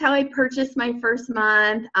so that's how I purchased my first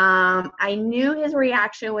month. I knew his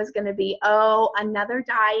reaction was going to be, oh, another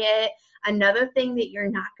diet, another thing that you're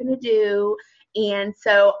not going to do. And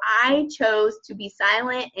so I chose to be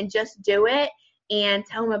silent and just do it and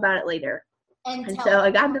tell him about it later. And so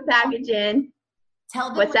I got the package in. Tell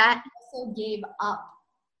them what's that? You also gave up.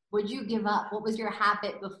 Would you give up? What was your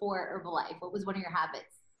habit before Herbalife? What was one of your habits?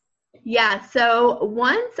 Yeah, so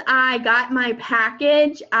once I got my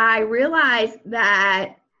package, I realized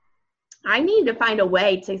that I needed to find a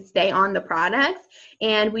way to stay on the products,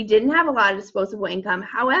 and we didn't have a lot of disposable income.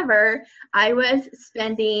 However, I was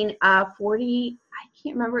spending I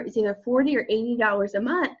can't remember, it's either $40 or $80 a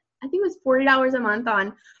month. I think it was $40 a month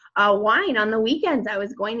on wine on the weekends. I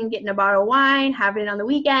was going and getting a bottle of wine, having it on the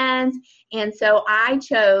weekends, and so I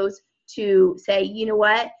chose to say, you know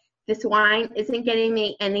what? This wine isn't getting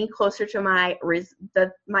me any closer to my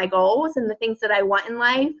goals and the things that I want in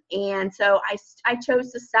life. And so I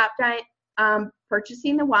chose to stop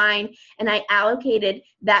purchasing the wine, and I allocated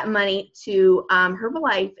that money to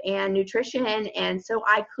Herbalife and nutrition. And so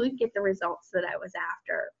I could get the results that I was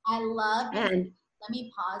after. I love it. And let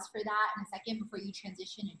me pause for that in a second before you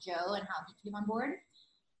transition to Joe and how he came on board.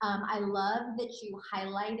 I love that you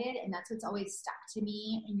highlighted, and that's what's always stuck to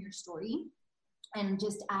me in your story. And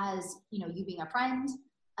just as, you being a friend,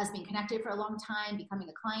 us being connected for a long time, becoming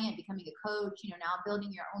a client, becoming a coach, now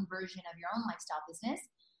building your own version of your own lifestyle business.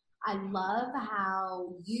 I love how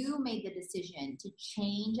you made the decision to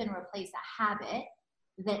change and replace a habit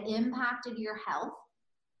that impacted your health,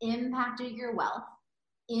 impacted your wealth,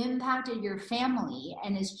 impacted your family,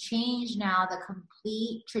 and has changed now the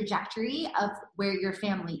complete trajectory of where your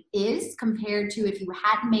family is compared to if you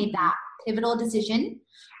hadn't made that pivotal decision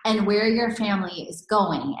and where your family is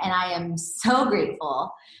going. And I am so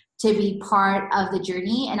grateful to be part of the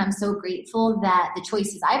journey. And I'm so grateful that the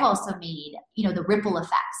choices I've also made, the ripple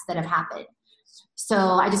effects that have happened. So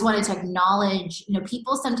I just wanted to acknowledge,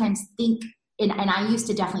 people sometimes think, and I used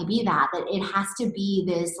to definitely be that it has to be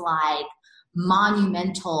this like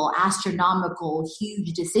monumental, astronomical,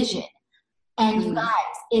 huge decision. And you guys,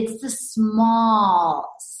 it's the small,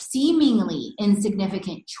 seemingly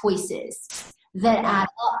insignificant choices that add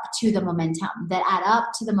up to the momentum, that add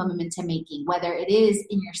up to the momentum making, whether it is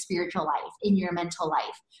in your spiritual life, in your mental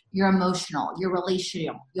life, your emotional, your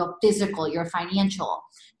relational, your physical, your financial,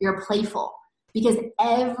 your playful. Because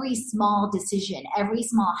every small decision, every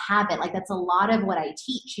small habit, like that's a lot of what I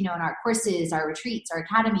teach, in our courses, our retreats, our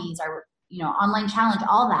academies, our, online challenge,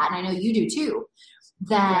 all that. And I know you do too,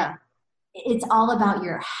 that it's all about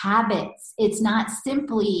your habits. It's not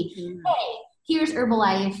simply, hey, here's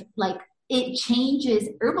Herbalife. Like it changes,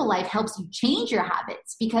 Herbalife helps you change your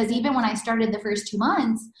habits, because even when I started the first 2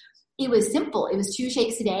 months, it was simple. It was 2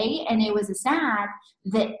 shakes a day, and it was a snack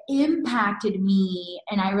that impacted me.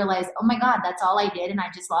 And I realized, oh my God, that's all I did. And I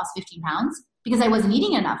just lost 15 pounds because I wasn't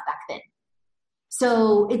eating enough back then.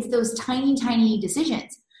 So it's those tiny, tiny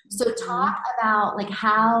decisions. So talk about like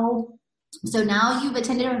how, so now you've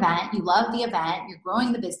attended an event, you love the event, you're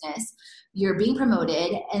growing the business, you're being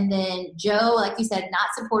promoted. And then Joe, like you said, not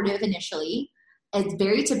supportive initially. It's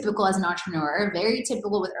very typical as an entrepreneur, very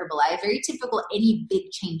typical with Herbalife, very typical any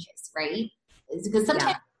big changes, right? It's because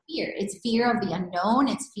sometimes fear. It's fear of the unknown.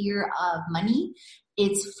 It's fear of money.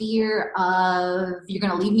 It's fear of you're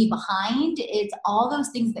going to leave me behind. It's all those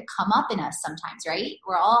things that come up in us sometimes, right?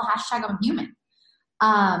 We're all hashtag I'm human.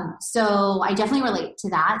 So I definitely relate to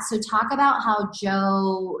that. So talk about how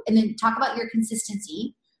Joe, and then talk about your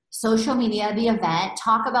consistency, social media, the event,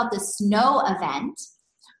 talk about the snow event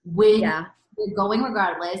when you're going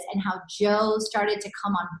regardless, and how Joe started to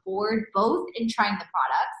come on board both in trying the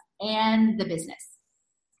product and the business.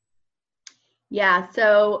 Yeah.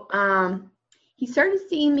 So, he started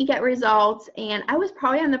seeing me get results, and I was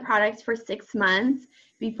probably on the product for 6 months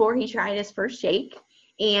before he tried his first shake.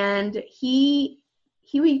 And he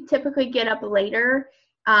would typically get up later,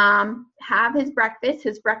 have his breakfast.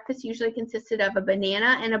 His breakfast usually consisted of a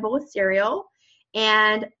banana and a bowl of cereal.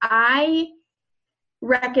 And I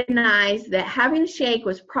recognized that having a shake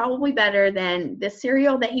was probably better than the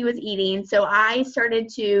cereal that he was eating. So I started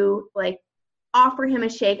to offer him a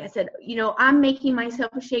shake. I said, I'm making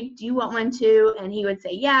myself a shake. Do you want one too? And he would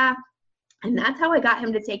say, yeah. And that's how I got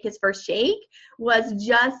him to take his first shake, was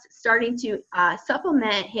just starting to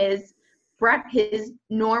supplement his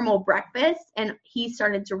normal breakfast. And he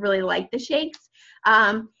started to really like the shakes.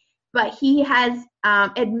 But he has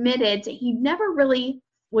admitted that he never really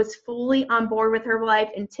was fully on board with Herbalife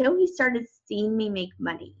until he started seeing me make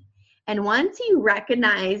money. And once he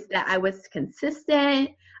recognized that I was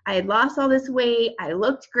consistent, I had lost all this weight, I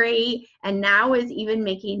looked great, and now is even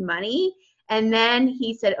making money. And then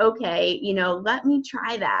he said, okay, let me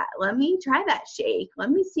try that. Let me try that shake. Let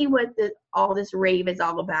me see what all this rave is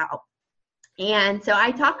all about. And so I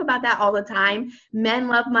talk about that all the time. Men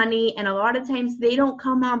love money, and a lot of times they don't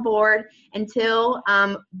come on board until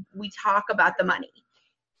we talk about the money.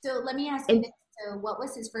 So let me ask you this. So what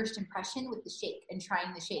was his first impression with the shake and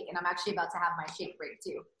trying the shake? And I'm actually about to have my shake break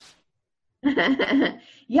too.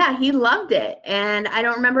 Yeah, he loved it. And I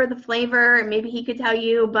don't remember the flavor. Maybe he could tell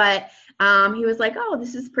you, but he was like, oh,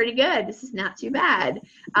 this is pretty good. This is not too bad.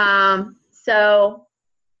 So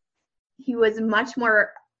he was much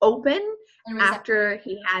more open after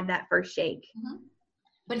he had that first shake. Mm-hmm.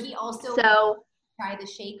 But he also tried the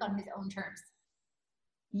shake on his own terms.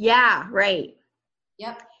 Yeah, right.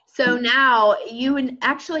 Yep. So now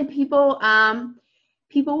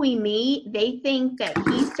people we meet, they think that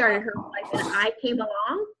he started Herbalife and I came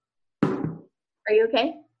along. Are you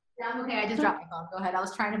okay? Yeah, I'm okay. I just dropped my phone. Go ahead. I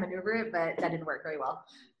was trying to maneuver it, but that didn't work very well.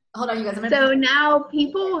 Hold on, you guys. So now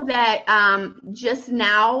people that just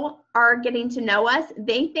now are getting to know us,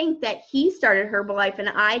 they think that he started Herbalife and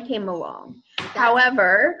I came along.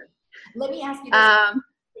 However, let me ask you this.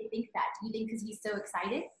 They think that. Do you think because he's so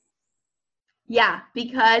excited? Yeah,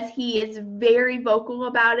 because he is very vocal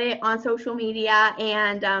about it on social media,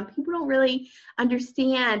 and people don't really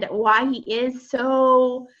understand why he is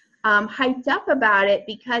so hyped up about it,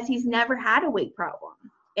 because he's never had a weight problem.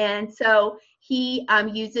 And so he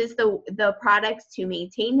uses the products to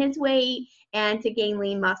maintain his weight and to gain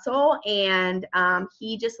lean muscle, and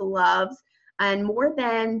he just loves, and more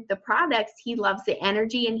than the products, he loves the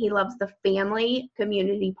energy and he loves the family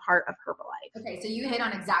community part of Herbalife. Okay, so you hit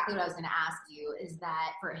on exactly what I was going to ask you, is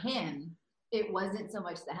that for him, it wasn't so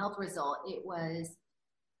much the health result, it was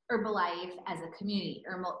Herbalife as a community,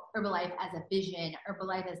 Herbalife as a vision,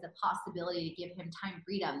 Herbalife as the possibility to give him time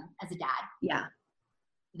freedom as a dad. Yeah.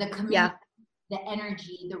 The community, the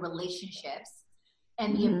energy, the relationships,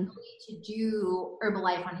 and the ability to do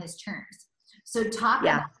Herbalife on his terms. So talk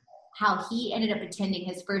about how he ended up attending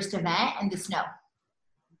his first event and the snow.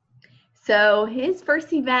 So his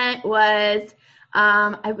first event was,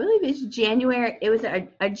 I believe it's January. It was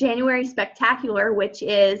a January Spectacular, which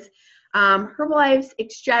is Herbalife's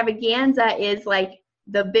extravaganza is like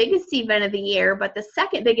the biggest event of the year, but the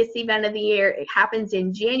second biggest event of the year, it happens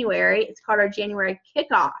in January. It's called our January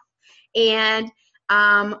Kickoff. And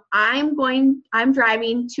I'm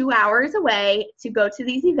driving 2 hours away to go to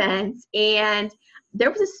these events, and there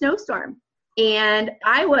was a snowstorm, and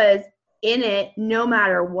I was in it no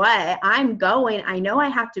matter what. I'm going. I know I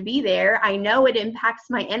have to be there. I know it impacts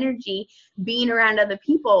my energy being around other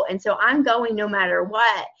people, and so I'm going no matter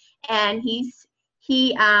what. And he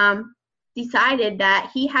decided that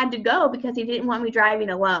he had to go because he didn't want me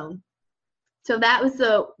driving alone. So that was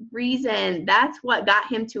the reason. That's what got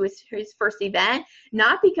him to his first event,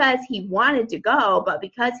 not because he wanted to go, but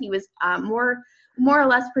because he was more or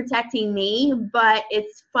less protecting me. But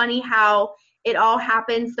it's funny how it all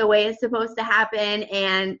happens the way it's supposed to happen.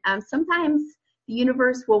 And sometimes the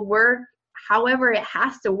universe will work however it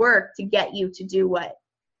has to work to get you to do what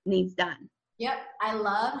needs done. Yep. I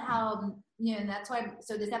love how, and that's why,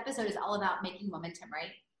 so this episode is all about making momentum,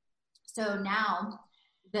 right? So now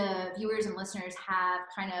the viewers and listeners have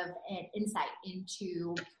kind of an insight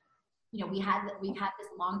into, we've had this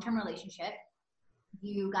long-term relationship.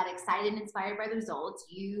 You got excited and inspired by the results.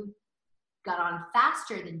 You got on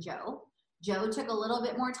faster than Joe. Joe took a little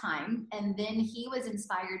bit more time, and then he was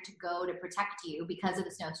inspired to go to protect you because of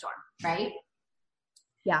the snowstorm, right?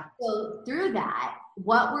 Yeah. So through that,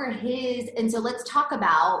 what were and so let's talk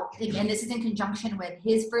about, and this is in conjunction with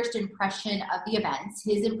his first impression of the events,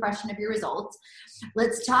 his impression of your results.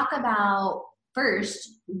 Let's talk about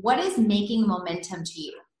first, what is making momentum to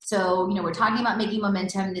you? So, we're talking about making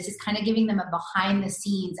momentum. This is kind of giving them a behind the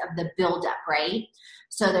scenes of the buildup, right?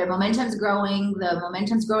 So their momentum's growing, the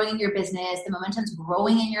momentum's growing in your business, the momentum's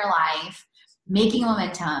growing in your life, making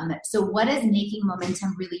momentum. So what does making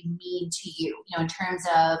momentum really mean to you, in terms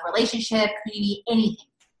of relationship, community, anything?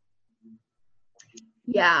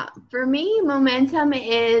 Yeah, for me, momentum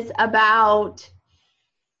is about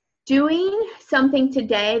doing something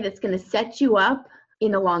today that's going to set you up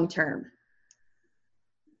in the long term.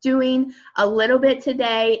 Doing a little bit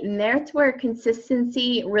today, and that's where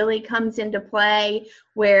consistency really comes into play,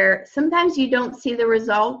 where sometimes you don't see the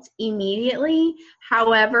results immediately.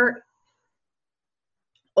 However,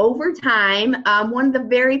 over time, one of the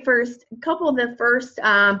very first,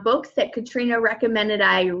 books that Katrina recommended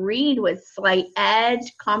I read was Slight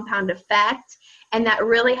Edge, Compound Effect, and that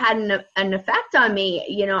really had an effect on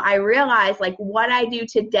me. I realized like what I do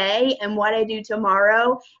today and what I do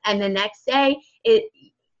tomorrow and the next day,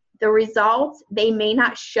 the results, they may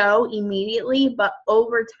not show immediately, but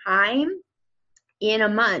over time, in a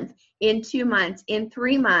month, in 2 months, in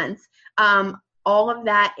 3 months, all of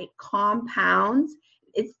that, it compounds.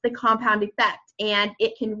 It's the compound effect, and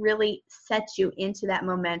it can really set you into that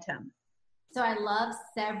momentum. So I love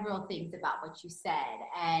several things about what you said,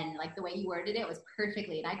 and like the way you worded it was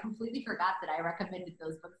perfectly, and I completely forgot that I recommended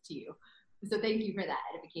those books to you. So thank you for that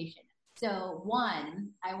edification. So one,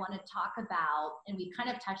 I want to talk about, and we kind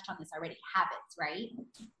of touched on this already, habits, right?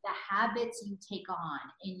 The habits you take on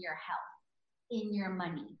in your health, in your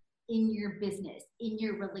money, in your business, in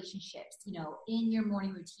your relationships, in your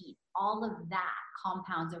morning routine, all of that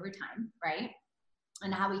compounds over time, right?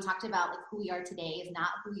 And how we talked about like who we are today is not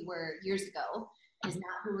who we were years ago, is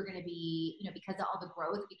not who we're going to be, because of all the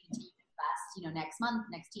growth we continue to invest, next month,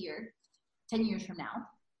 next year, 10 years from now.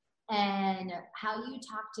 And how you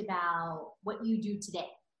talked about what you do today.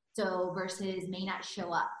 So versus may not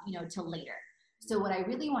show up, till later. So what I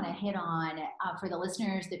really want to hit on for the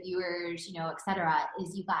listeners, the viewers, et cetera,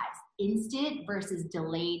 is you guys, instant versus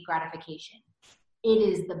delayed gratification. It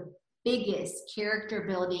is the biggest character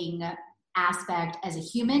building aspect as a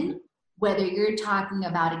human, whether you're talking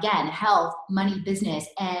about, again, health, money, business.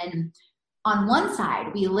 And on one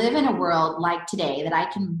side, we live in a world like today that I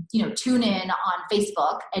can, tune in on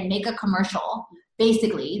Facebook and make a commercial,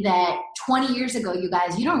 basically, that 20 years ago, you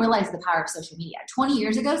guys, you don't realize the power of social media. 20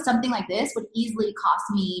 years ago, something like this would easily cost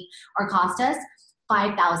me or cost us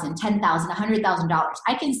 $5,000, $10,000, $100,000.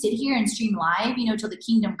 I can sit here and stream live, till the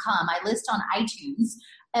kingdom come. I list on iTunes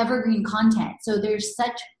evergreen content. So there's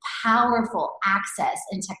such powerful access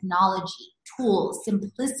and technology, tools,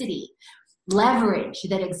 simplicity, leverage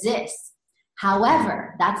that exists.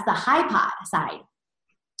 However, that's the high side.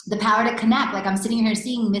 The power to connect. Like I'm sitting here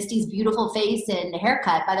seeing Misty's beautiful face and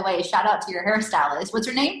haircut. By the way, shout out to your hairstylist. What's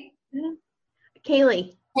her name?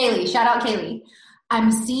 Kaylee. Kaylee. Shout out Kaylee. I'm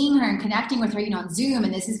seeing her and connecting with her, on Zoom,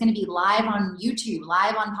 and this is going to be live on YouTube,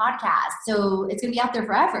 live on podcast. So it's going to be out there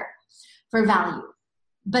forever for value.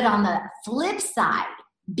 But on the flip side,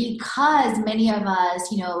 because many of us,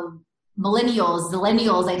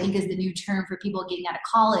 zillennials, I think is the new term for people getting out of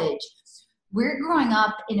college, we're growing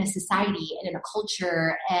up in a society and in a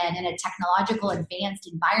culture and in a technological advanced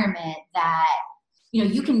environment that,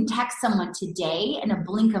 you can text someone today in a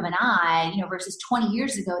blink of an eye, versus 20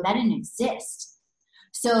 years ago, that didn't exist.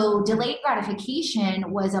 So delayed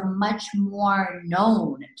gratification was a much more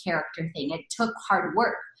known character thing. It took hard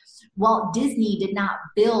work. Walt Disney did not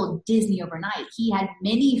build Disney overnight. He had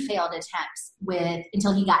many failed attempts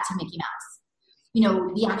until he got to Mickey Mouse.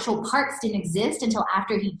 The actual parks didn't exist until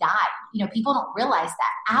after he died. People don't realize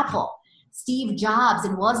that. Apple, Steve Jobs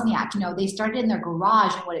and Wozniak, they started in their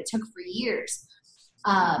garage and what it took for years.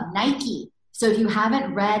 Nike. So if you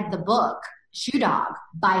haven't read the book, Shoe Dog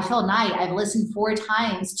by Phil Knight, I've listened 4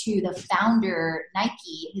 times to the founder,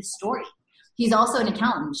 Nike, his story. He's also an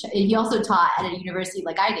accountant. He also taught at a university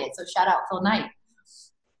like I did. So shout out Phil Knight.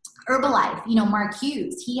 Herbalife, Mark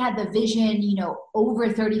Hughes, he had the vision,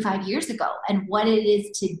 over 35 years ago, and what it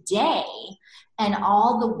is today and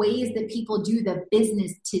all the ways that people do the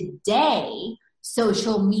business today,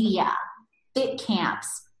 social media, fit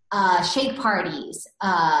camps, shake parties,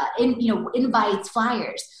 invites,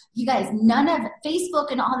 flyers. You guys, none of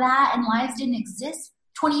Facebook and all that and lives didn't exist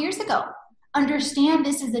 20 years ago. Understand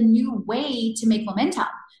this is a new way to make momentum.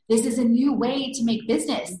 This is a new way to make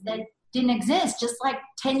business that didn't exist just like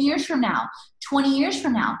 10 years from now, 20 years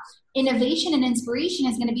from now. Innovation and inspiration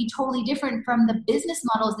is going to be totally different from the business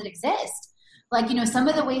models that exist. Like, some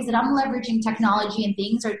of the ways that I'm leveraging technology and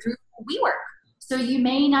things are through WeWork. So you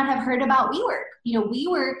may not have heard about WeWork.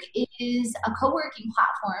 WeWork is a co-working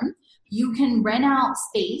platform. You can rent out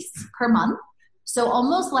space per month. So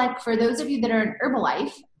almost like for those of you that are in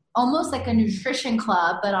Herbalife, almost like a nutrition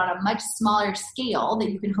club, but on a much smaller scale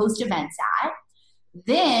that you can host events at.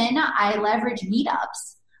 Then I leverage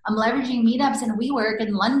meetups. I'm leveraging meetups in WeWork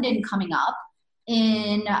in London coming up,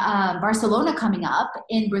 in Barcelona coming up,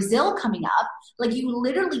 in Brazil coming up. Like, you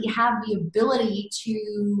literally have the ability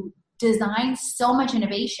to design so much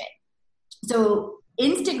innovation. So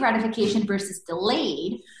instant gratification versus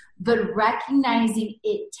delayed, but recognizing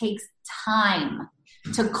it takes time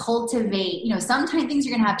to cultivate. Sometimes things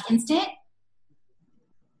you're going to have instant.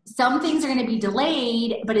 Some things are going to be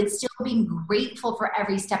delayed, but it's still being grateful for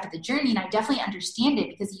every step of the journey. And I definitely understand it,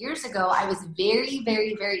 because years ago I was very,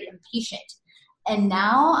 very, very impatient. And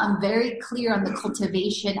now I'm very clear on the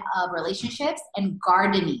cultivation of relationships and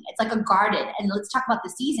gardening. It's like a garden. And let's talk about the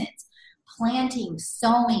seasons. Planting,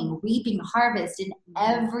 sowing, reaping, harvest, and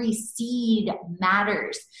every seed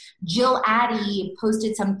matters. Jill Addy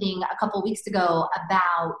posted something a couple weeks ago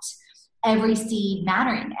about every seed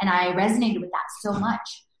mattering, and I resonated with that so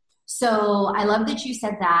much. So I love that you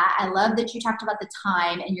said that. I love that you talked about the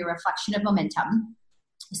time and your reflection of momentum.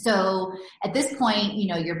 So at this point,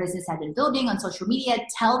 your business has been building on social media.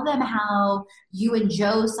 Tell them how you and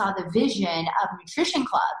Joe saw the vision of nutrition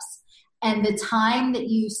clubs, and the time that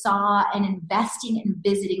you saw and investing in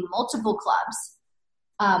visiting multiple clubs,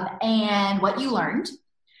 and what you learned,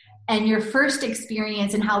 and your first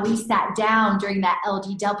experience, and how we sat down during that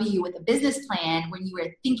LDW with a business plan when you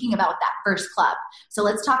were thinking about that first club. So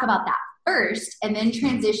let's talk about that first, and then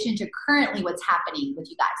transition to currently what's happening with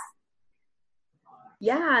you guys.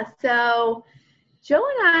 Yeah, so Joe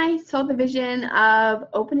and I saw the vision of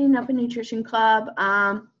opening up a nutrition club.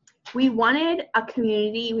 We wanted a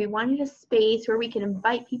community. We wanted a space where we could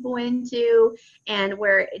invite people into, and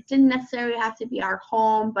where it didn't necessarily have to be our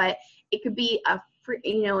home, but it could be a free,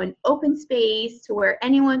 an open space to where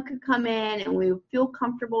anyone could come in and we would feel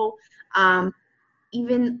comfortable,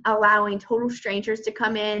 even allowing total strangers to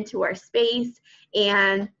come into our space.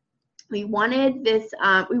 And we wanted this,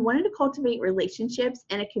 we wanted to cultivate relationships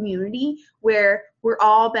and a community where we're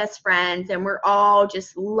all best friends and we're all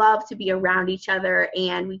just love to be around each other,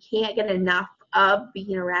 and we can't get enough of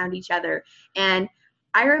being around each other. And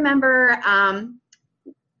I remember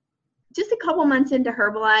just a couple months into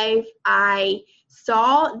Herbalife, I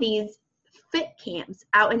saw these fit camps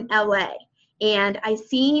out in LA, and I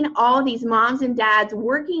seen all these moms and dads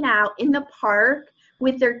working out in the park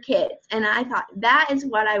with their kids. And I thought, that is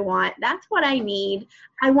what I want. That's what I need.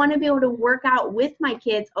 I want to be able to work out with my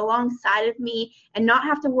kids alongside of me and not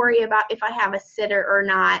have to worry about if I have a sitter or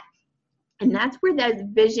not. And that's where that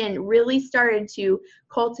vision really started to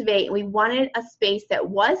cultivate. We wanted a space that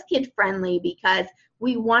was kid friendly because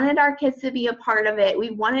we wanted our kids to be a part of it. We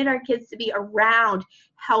wanted our kids to be around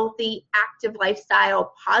healthy, active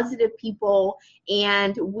lifestyle, positive people.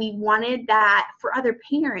 And we wanted that for other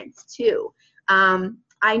parents too.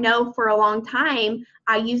 I know for a long time,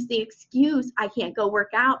 I used the excuse, I can't go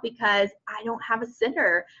work out because I don't have a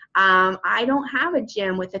sitter. I don't have a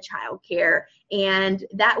gym with a childcare. And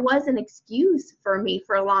that was an excuse for me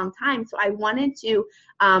for a long time. So I wanted to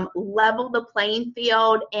level the playing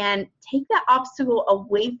field and take that obstacle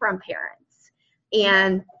away from parents.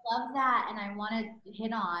 And I love that. And I want to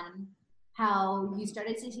hit on how you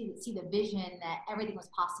started to see the vision that everything was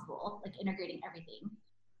possible, like integrating everything.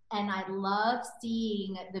 And I love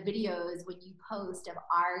seeing the videos when you post of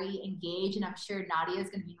Ari engaged, and I'm sure Nadia is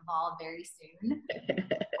going to be involved very soon,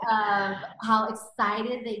 of how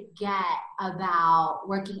excited they get about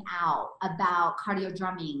working out, about cardio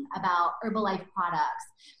drumming, about Herbalife products.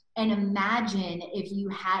 And imagine if you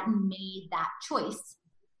hadn't made that choice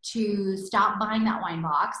to stop buying that wine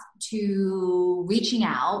box, to reaching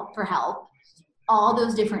out for help, all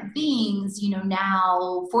those different things,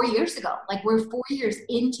 now 4 years ago, like we're 4 years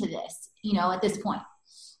into this, at this point.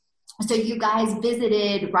 So you guys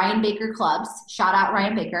visited Ryan Baker clubs. Shout out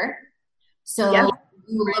Ryan Baker. So yep.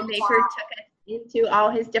 Ryan Baker took us into all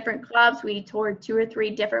his different clubs. We toured 2 or 3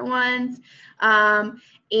 different ones.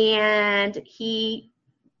 And he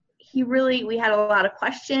we had a lot of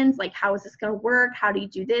questions, like, how is this going to work? How do you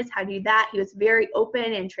do this? How do you do that? He was very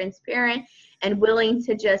open and transparent and willing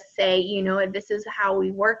to just say, you know, this is how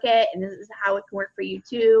we work it, and this is how it can work for you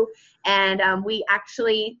too. And we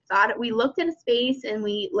actually we looked at a space, and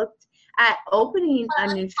we looked at opening a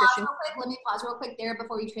nutrition. Let me pause real quick there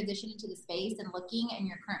before we transition into the space and looking in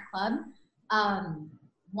your current club.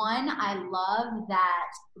 One, I love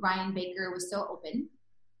that Ryan Baker was so open.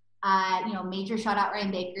 Major shout out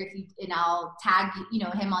Ryan Baker, and I'll tag,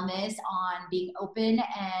 him on this, on being open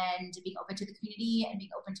and being open to the community and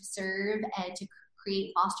being open to serve and to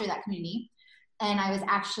foster that community. And I was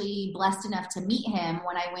actually blessed enough to meet him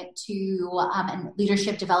when I went to a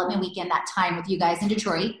leadership development weekend that time with you guys in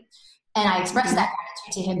Detroit. And I expressed that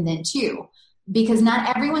gratitude to him then too, because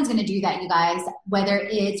not everyone's going to do that, you guys, whether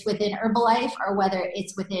it's within Herbalife or whether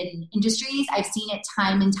it's within industries. I've seen it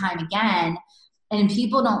time and time again. And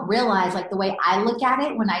people don't realize, like, the way I look at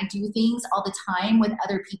it when I do things all the time with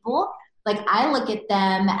other people, like, I look at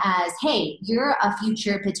them as, hey, you're a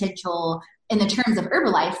future potential, in the terms of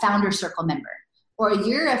Herbalife, founder circle member, or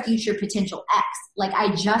you're a future potential X. Like,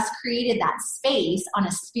 I just created that space on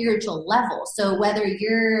a spiritual level. So whether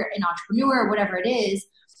you're an entrepreneur or whatever it is,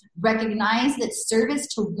 recognize that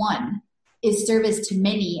service to one is service to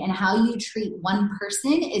many, and how you treat one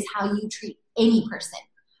person is how you treat any person.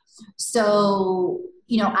 So,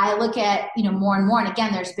 I look at, more and more, and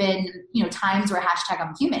again, there's been, times where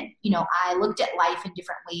 #I'm human, I looked at life in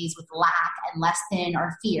different ways with lack and less than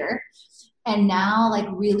or fear. And now, like,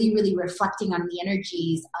 really, really reflecting on the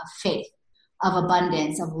energies of faith, of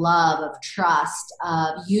abundance, of love, of trust,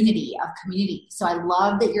 of unity, of community. So I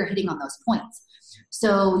love that you're hitting on those points.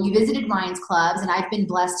 So you visited Ryan's clubs, and I've been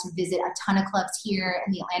blessed to visit a ton of clubs here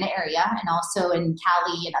in the Atlanta area and also in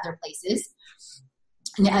Cali and other places.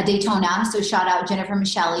 Daytona. So shout out Jennifer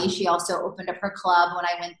Micheli. She also opened up her club when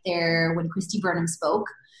I went there when Christy Burnham spoke.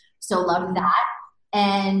 So love that.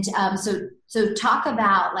 And so talk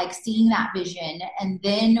about, like, seeing that vision. And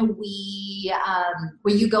then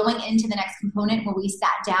were you going into the next component where we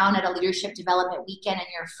sat down at a leadership development weekend in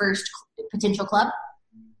your first potential club?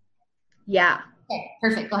 Yeah. Okay,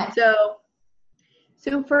 perfect. Go ahead.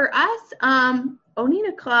 So for us, owning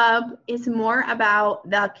a club is more about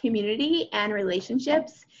the community and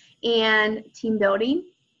relationships and team building.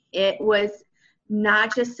 It was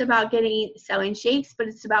not just about selling shakes, but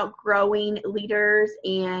it's about growing leaders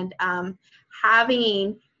and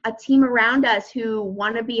having a team around us who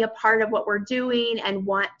want to be a part of what we're doing and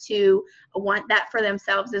want that for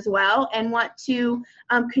themselves as well, and want to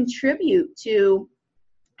contribute to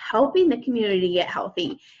helping the community get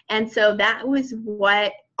healthy. And so that was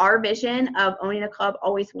what our vision of owning a club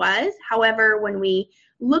always was. However, when we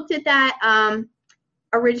looked at that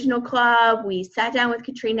original club, we sat down with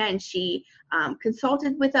Katrina, and she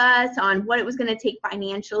consulted with us on what it was going to take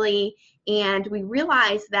financially. And we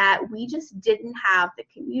realized that we just didn't have the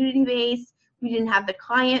community base. We didn't have the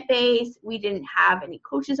client base. We didn't have any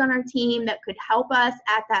coaches on our team that could help us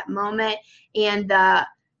at that moment. And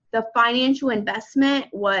the financial investment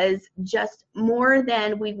was just more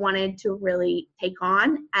than we wanted to really take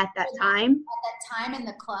on at that time. At that time in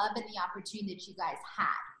the club and the opportunity that you guys had,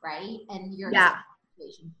 right? And your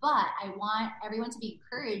situation. But I want everyone to be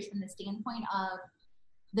encouraged from the standpoint of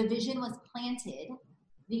the vision was planted,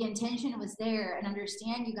 the intention was there, and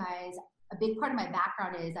understand, you guys, a big part of my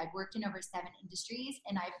background is I've worked in over 7 industries,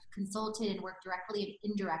 and I've consulted and worked directly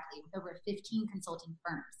and indirectly with over 15 consulting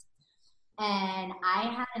firms. And I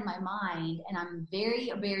had in my mind, and I'm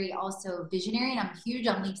very, very also visionary, and I'm huge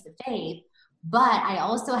on leaps of faith, but I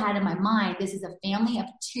also had in my mind, this is a family of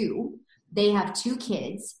 2. They have 2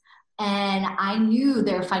 kids, and I knew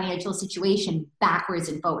their financial situation backwards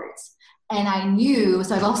and forwards. And I knew,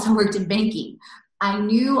 so I've also worked in banking. I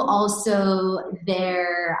knew also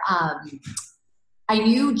I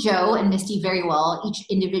knew Joe and Misty very well, each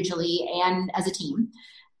individually and as a team.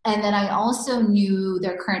 And then I also knew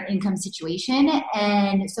their current income situation.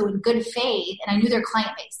 And so in good faith, and I knew their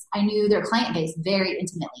client base. I knew their client base very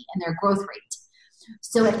intimately and their growth rate.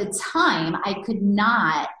 So at the time, I could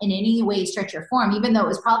not in any way, stretch or form, even though it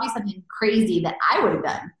was probably something crazy that I would have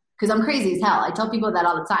done, because I'm crazy as hell. I tell people that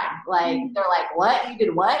all the time. Like, they're like, what? You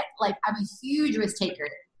did what? Like, I'm a huge risk taker,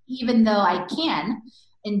 even though I can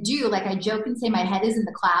and do, like, I joke and say my head is in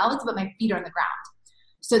the clouds, but my feet are on the ground.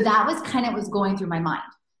 So that was kind of what's going through my mind.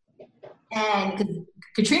 And because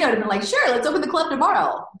Katrina would have been like, sure, let's open the club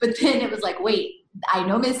tomorrow. But then it was like, wait, I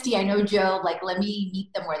know Misty, I know Joe, like, let me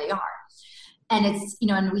meet them where they are. And it's,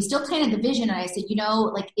 and we still planted the vision. And I said,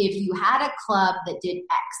 like if you had a club that did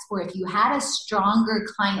X, or if you had a stronger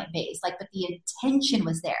client base, like, but the intention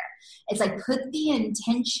was there. It's like, put the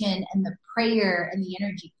intention and the prayer and the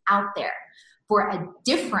energy out there for a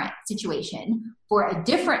different situation, for a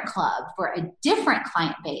different club, for a different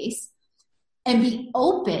client base, and be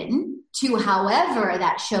open to however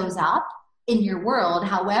that shows up in your world,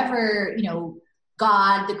 however,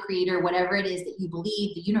 God, the creator, whatever it is that you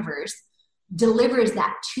believe, the universe delivers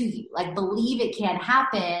that to you. Like, believe it can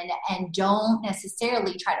happen and don't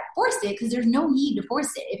necessarily try to force it, because there's no need to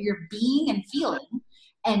force it. If you're being and feeling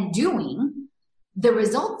and doing, the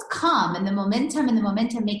results come, and the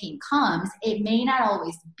momentum making comes. It may not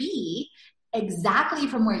always be exactly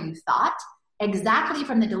from where you thought, exactly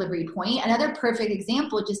from the delivery point. Another perfect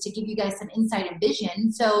example, just to give you guys some insight and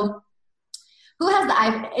vision. So who has the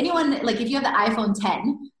iPhone? Anyone, like if you have the iPhone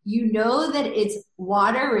 10, you know that it's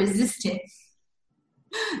water resistant.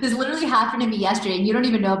 This literally happened to me yesterday, and you don't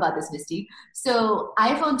even know about this, Misty. So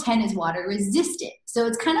iPhone 10 is water resistant. So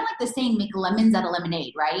it's kind of like the saying, make lemons out of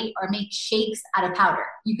lemonade, right? Or make shakes out of powder.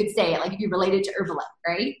 You could say it, like if you related to Herbalife,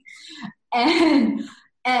 right? And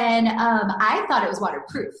I thought it was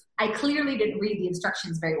waterproof. I clearly didn't read the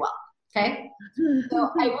instructions very well, okay? So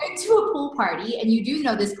I went to a pool party, and you do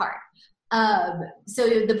know this part. So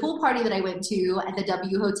the pool party that I went to at the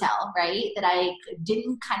W Hotel, right, that I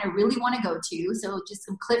didn't kind of really want to go to. So just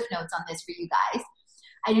some cliff notes on this for you guys.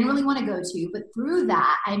 I didn't really want to go to, but through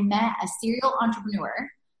that, I met a serial entrepreneur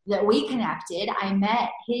that we connected. I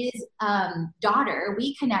met his daughter.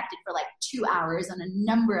 We connected for like 2 hours on a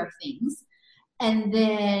number of things. And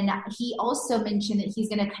then he also mentioned that he's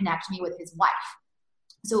going to connect me with his wife.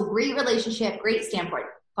 So great relationship, great standpoint.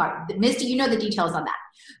 Part. Misty, you know the details on that.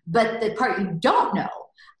 But the part you don't know,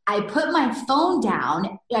 I put my phone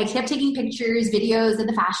down. I kept taking pictures, videos of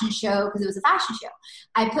the fashion show, because it was a fashion show.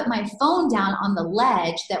 I put my phone down on the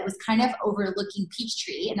ledge that was kind of overlooking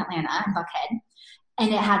Peachtree in Atlanta and Buckhead,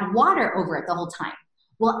 and it had water over it the whole time.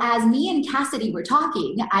 Well, as me and Cassidy were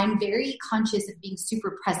talking, I'm very conscious of being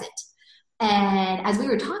super present. And as we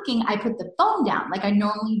were talking, I put the phone down like I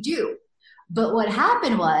normally do. But what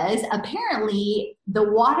happened was, apparently the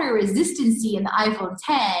water resistancy in the iPhone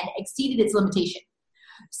 10 exceeded its limitation.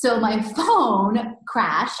 So my phone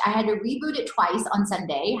crashed. I had to reboot it twice on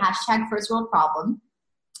Sunday, #first world problem.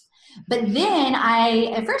 But then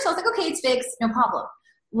at first I was like, okay, it's fixed, no problem.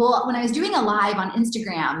 Well, when I was doing a live on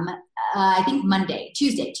Instagram, I think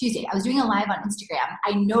Tuesday, I was doing a live on Instagram.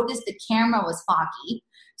 I noticed the camera was foggy.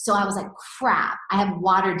 So I was like, crap, I have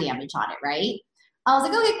water damage on it, right? I was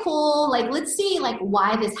like, okay, cool. Like, let's see like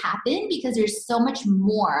why this happened, because there's so much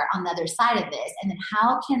more on the other side of this. And then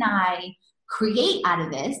how can I create out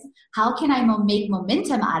of this? How can I make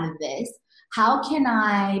momentum out of this? How can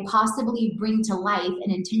I possibly bring to life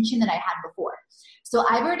an intention that I had before? So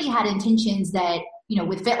I've already had intentions that,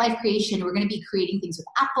 with Fit Life Creation, we're going to be creating things with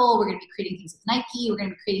Apple. We're going to be creating things with Nike. We're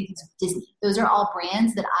going to be creating things with Disney. Those are all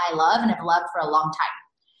brands that I love and have loved for a long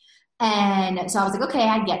time. And so I was like, okay,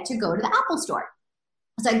 I get to go to the Apple store.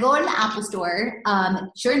 So I go in the Apple store.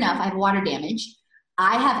 Sure enough, I have water damage.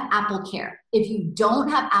 I have Apple Care. If you don't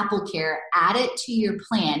have Apple Care, add it to your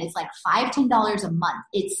plan. It's like $5, $10 a month.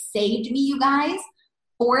 It saved me, you guys,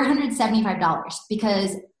 $475,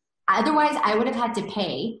 because otherwise I would have had to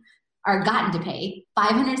pay or gotten to pay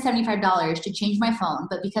 $575 to change my phone.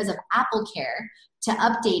 But because of Apple Care, to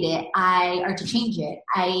update it, or to change it,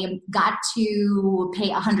 I got to pay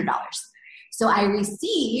 $100. So I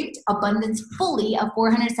received abundance fully of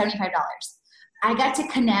 $475. I got to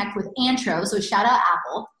connect with Antro. So shout out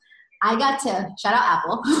Apple. I got to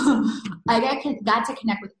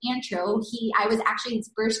connect with Antro. I was actually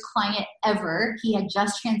his first client ever. He had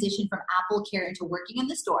just transitioned from Apple Care into working in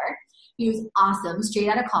the store. He was awesome, straight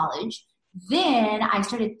out of college. Then I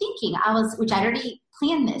started thinking, which I already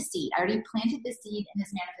planned this seed. I already planted this seed in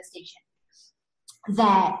this manifestation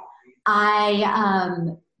that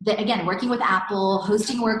that again, working with Apple,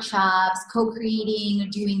 hosting workshops, co-creating,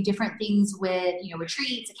 doing different things with,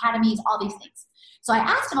 retreats, academies, all these things. So I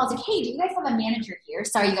asked him, I was like, hey, do you guys have a manager here?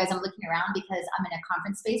 Sorry, you guys, I'm looking around because I'm in a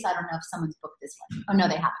conference space. I don't know if someone's booked this one. Oh, no,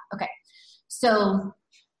 they haven't. Okay. So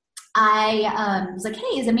I was like,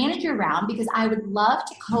 hey, is a manager around? Because I would love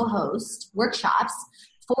to co-host workshops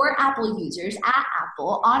for Apple users at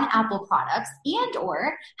Apple on Apple products, and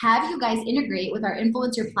or have you guys integrate with our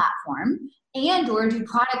influencer platform, and or do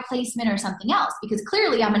product placement or something else, because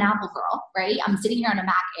clearly I'm an Apple girl, right? I'm sitting here on a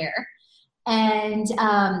Mac Air. And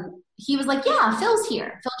he was like, yeah, Phil's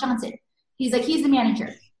here, Phil Johnson. He's like, he's the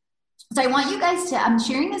manager. So I want you guys to, I'm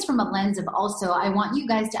sharing this from a lens of also, I want you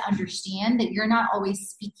guys to understand that you're not always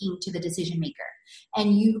speaking to the decision maker.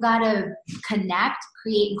 And you've got to connect,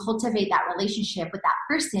 create, and cultivate that relationship with that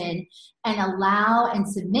person and allow and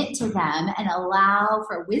submit to them and allow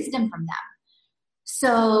for wisdom from them.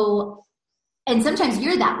 So, and sometimes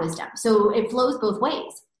you're that wisdom. So it flows both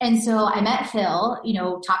ways. And so I met Phil,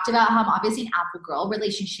 talked about how I'm obviously an Apple girl,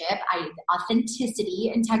 relationship,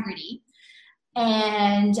 authenticity, integrity,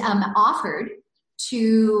 and offered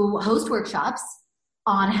to host workshops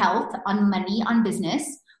on health, on money, on business,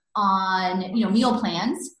 on meal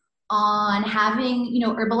plans, on having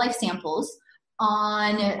Herbalife samples,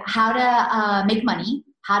 on how to make money,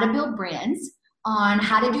 how to build brands, on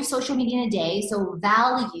how to do social media in a day. So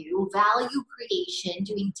value creation,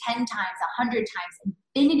 doing 10 times, 100 times,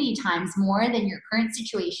 infinity times more than your current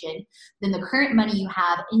situation, than the current money you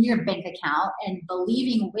have in your bank account, and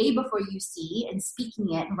believing way before you see and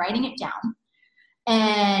speaking it and writing it down.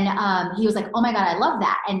 And he was like, oh my God, I love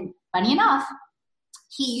that. And funny enough,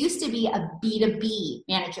 he used to be a B2B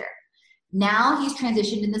manager. Now he's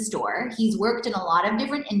transitioned in the store. He's worked in a lot of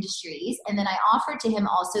different industries. And then I offered to him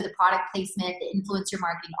also the product placement, the influencer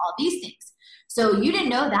marketing, all these things. So you didn't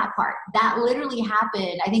know that part. That literally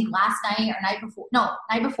happened, I think last night or night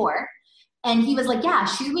before. And he was like, yeah,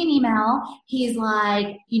 shoot me an email. He's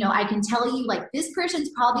like, I can tell you, like, this person's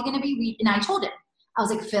probably going to be, and I told him, I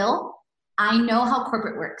was like, Phil, I know how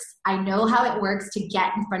corporate works. I know how it works to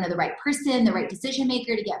get in front of the right person, the right decision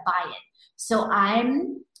maker, to get buy-in. So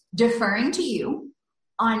I'm deferring to you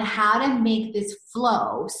on how to make this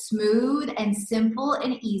flow smooth and simple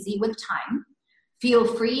and easy with time. Feel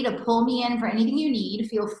free to pull me in for anything you need.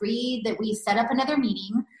 Feel free that we set up another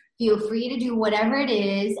meeting. Feel free to do whatever it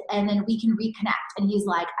is, and then we can reconnect. And he's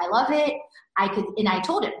like, I love it. And I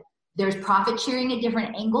told him, there's profit sharing at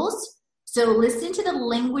different angles. So listen to the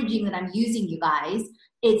languaging that I'm using, you guys.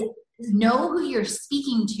 It's know who you're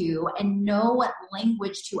speaking to and know what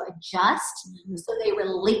language to adjust so they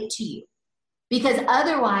relate to you. Because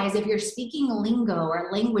otherwise, if you're speaking lingo or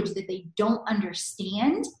language that they don't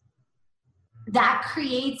understand, that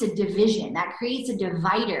creates a division, that creates a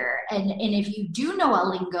divider. And if you do know a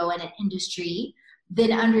lingo in an industry,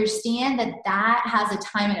 then understand that that has a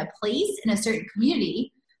time and a place in a certain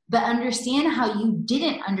community, but understand how you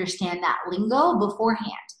didn't understand that lingo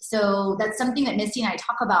beforehand. So that's something that Misty and I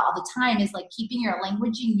talk about all the time, is like keeping your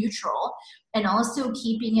languaging neutral and also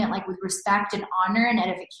keeping it like with respect and honor and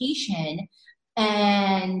edification,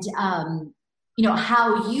 and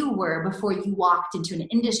how you were before you walked into an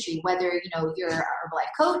industry, whether you're a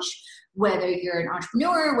Herbalife coach, whether you're an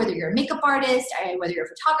entrepreneur, whether you're a makeup artist, whether you're a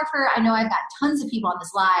photographer. I know I've got tons of people on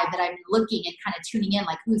this live that I've been looking and kind of tuning in,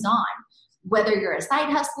 like, who's on. Whether you're a side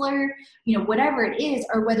hustler, whatever it is,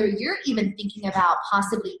 or whether you're even thinking about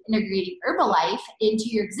possibly integrating Herbalife into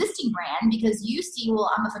your existing brand because you see,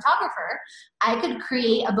 well, I'm a photographer. I could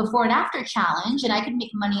create a before and after challenge and I could make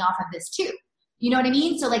money off of this too. You know what I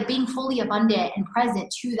mean? So like being fully abundant and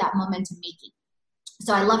present to that momentum making.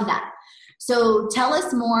 So I love that. So tell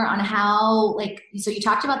us more on how, so you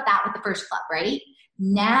talked about that with the first club, right?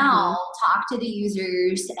 Now talk to the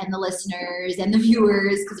users and the listeners and the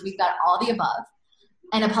viewers, because we've got all the above.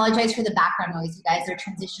 And apologize for the background noise. You guys are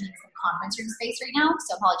transitioning from conference room space right now,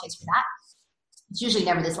 so apologize for that. It's usually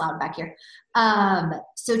never this loud back here.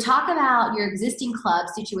 So talk about your existing club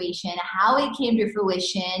situation, how it came to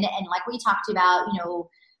fruition, and like we talked about,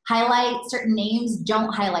 highlight certain names,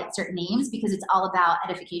 don't highlight certain names, because it's all about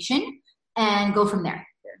edification, and go from there.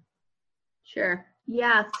 Sure.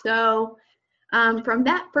 Yeah. So from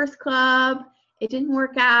that first club, it didn't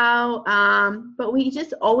work out, but we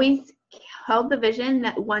just always held the vision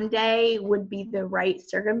that one day would be the right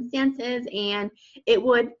circumstances, and it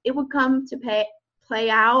would come to play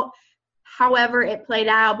out however it played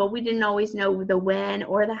out, but we didn't always know the when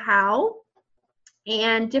or the how.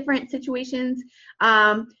 And different situations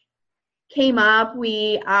came up.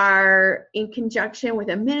 We are in conjunction with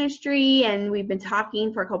a ministry, and we've been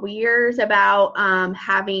talking for a couple years about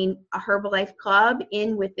having a Herbalife club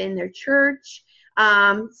within their church.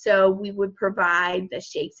 So we would provide the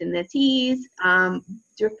shakes and the teas,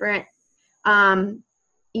 different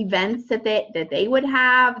events that they would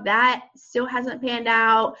have. That still hasn't panned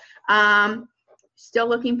out. Still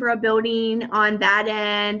looking for a building on that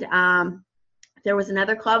end. There was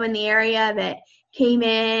another club in the area that came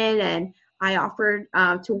in, and I offered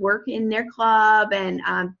to work in their club, and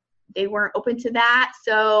they weren't open to that.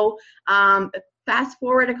 So fast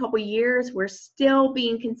forward a couple years, we're still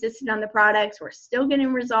being consistent on the products. We're still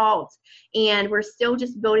getting results, and we're still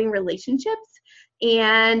just building relationships.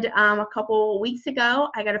 And a couple weeks ago,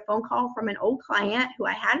 I got a phone call from an old client who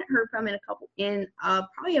I hadn't heard from in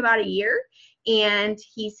probably about a year. And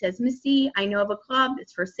he says, Misty, I know of a club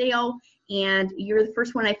that's for sale, and you're the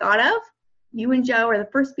first one I thought of. You and Joe are the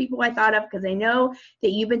first people I thought of because I know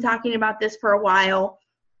that you've been talking about this for a while.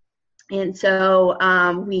 And so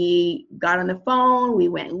we got on the phone, we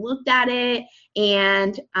went and looked at it,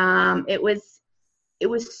 and it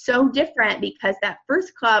was so different because that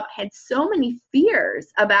first club had so many fears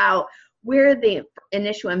about where the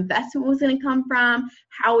initial investment was going to come from,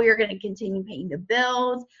 how we were going to continue paying the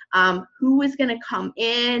bills, who was going to come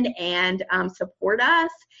in and support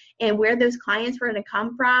us, and where those clients were going to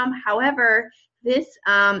come from. However, this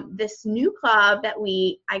new club that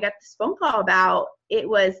I got this phone call about, it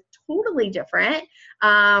was totally different,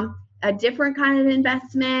 a different kind of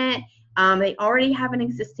investment. They already have an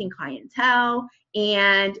existing clientele,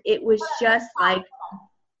 and it was just like.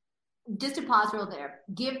 Just to pause real there,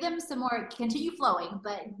 give them some more, continue flowing,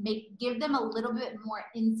 but give them a little bit more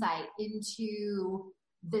insight into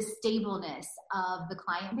the stableness of the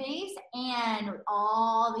client base and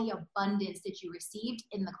all the abundance that you received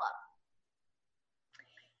in the club.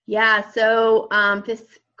 Yeah, so this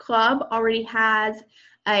club already has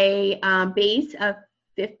a base of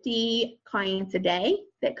 50 clients a day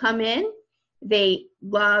that come in. They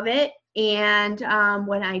love it. And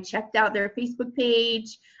when I checked out their Facebook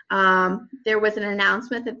page, there was an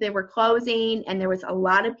announcement that they were closing, and there was a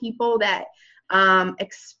lot of people that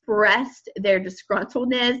expressed their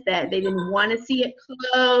disgruntledness that they didn't want to see it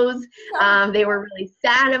close. They were really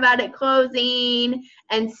sad about it closing.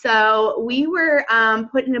 And so we were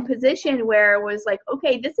put in a position where it was like,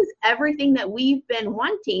 okay, this is everything that we've been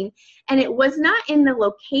wanting. And it was not in the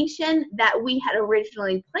location that we had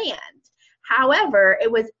originally planned. However,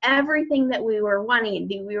 it was everything that we were wanting.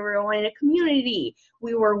 We were wanting a community.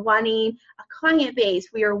 We were wanting a client base.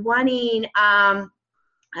 We were wanting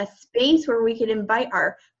a space where we could invite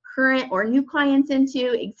our current or new clients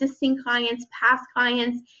into, existing clients, past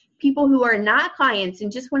clients, people who are not clients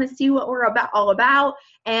and just want to see what we're all about.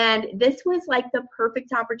 And this was like the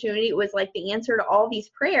perfect opportunity. It was like the answer to all these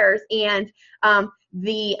prayers. And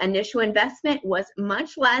the initial investment was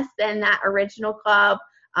much less than that original club.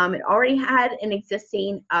 It already had an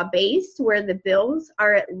existing base where the bills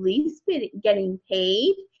are at least getting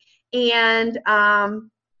paid. And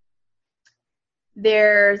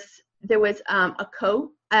there was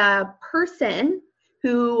a person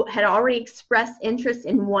who had already expressed interest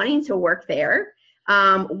in wanting to work there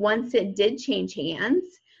once it did change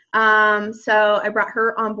hands. So I brought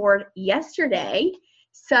her on board yesterday.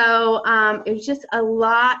 So it was just a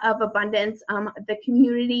lot of abundance. The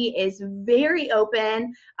community is very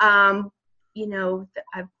open. I've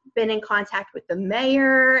been in contact with the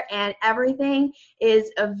mayor, and everything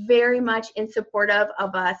is very much in support of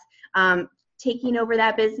us taking over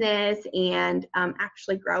that business and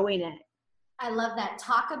actually growing it. I love that.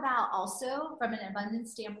 Talk about also from an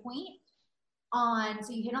abundance standpoint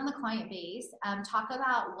so you hit on the client base, talk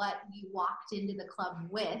about what you walked into the club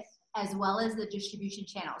with, as well as the distribution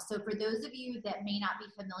channel. So for those of you that may not be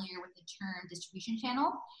familiar with the term distribution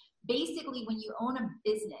channel, basically when you own a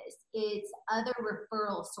business, it's other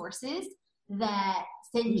referral sources that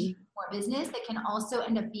send you more business that can also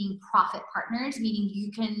end up being profit partners, meaning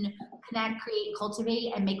you can connect, create,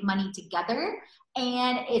 cultivate, and make money together.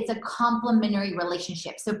 And it's a complementary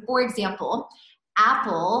relationship. So for example,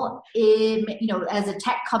 Apple, as a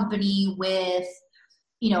tech company with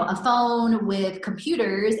a phone, with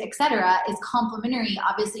computers, et cetera, is complementary,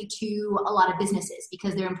 obviously, to a lot of businesses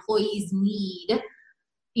because their employees need,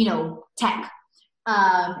 tech.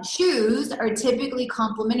 Shoes are typically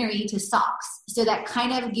complementary to socks. So that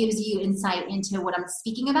kind of gives you insight into what I'm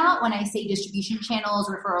speaking about when I say distribution channels,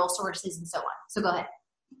 referral sources, and so on. So go ahead.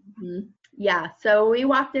 Mm-hmm. Yeah. So we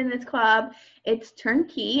walked in this club. It's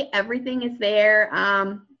turnkey. Everything is there.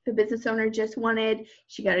 The business owner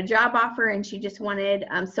she got a job offer, and she just wanted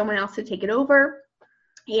someone else to take it over.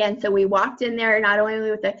 And so we walked in there not only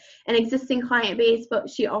with an existing client base, but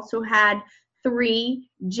she also had 3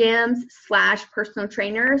 gyms / personal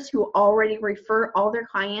trainers who already refer all their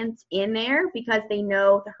clients in there because they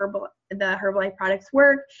know the Herbalife products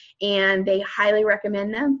work, and they highly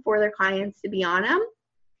recommend them for their clients to be on them.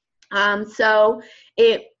 So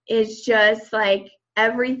it is just like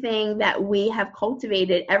everything that we have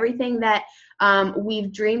cultivated, everything that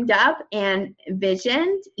we've dreamed up and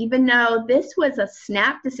visioned. Even though this was a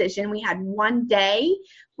snap decision, we had one day,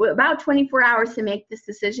 about 24 hours to make this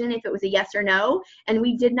decision if it was a yes or no, and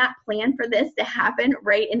we did not plan for this to happen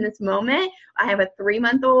right in this moment. I have a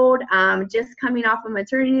 3-month-old just coming off of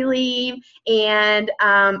maternity leave, and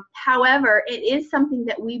however, it is something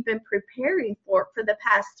that we've been preparing for the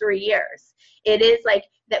past 3 years. It is like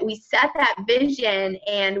that we set that vision,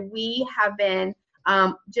 and we have been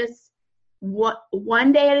just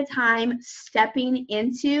one day at a time stepping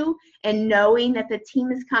into and knowing that the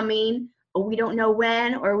team is coming. We don't know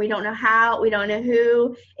when, or we don't know how, we don't know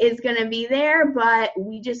who is going to be there, but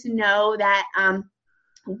we just know that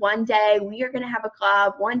one day we are going to have a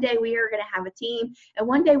club, one day we are going to have a team, and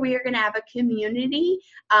one day we are going to have a community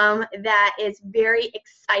that is very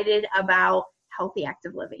excited about healthy,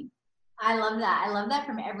 active living. I love that. I love that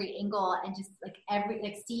from every angle, and just like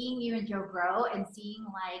seeing you and Joe grow, and seeing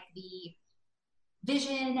like the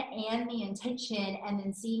vision and the intention, and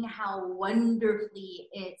then seeing how wonderfully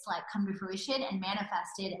it's like come to fruition and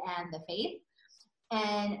manifested, and the faith.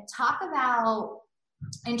 And talk about,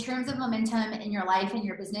 in terms of momentum in your life and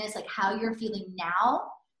your business, like how you're feeling now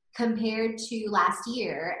compared to last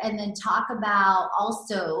year, and then talk about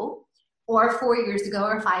also, or 4 years ago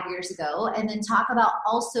or 5 years ago, and then talk about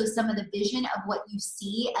also some of the vision of what you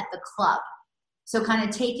see at the club. So kind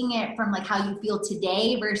of taking it from like how you feel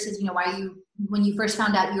today versus, when you first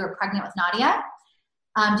found out you were pregnant with Nadia,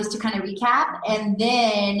 just to kind of recap. And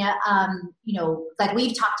then, like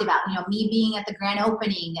we've talked about, me being at the grand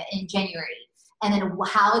opening in January, and then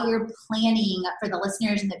how you're planning for the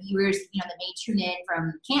listeners and the viewers, that may tune in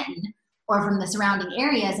from Canton or from the surrounding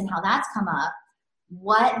areas, and how that's come up,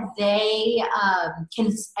 what they can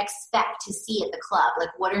expect to see at the club. Like,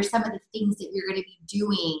 what are some of the things that you're going to be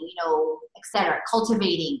doing, et cetera,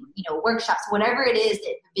 cultivating, workshops, whatever it is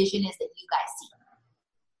that the vision is that you guys see.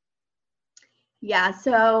 Yeah,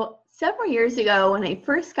 so several years ago when I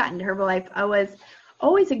first got into Herbalife, I was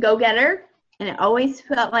always a go-getter, and it always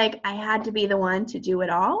felt like I had to be the one to do it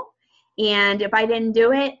all. And if I didn't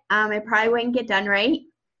do it, I probably wouldn't get done right.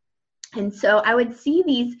 And so I would see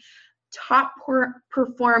these top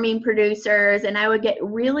performing producers, and I would get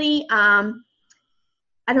really,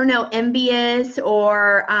 envious,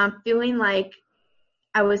 or feeling like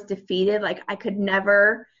I was defeated, like I could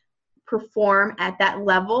never perform at that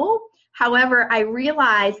level. However, I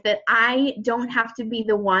realized that I don't have to be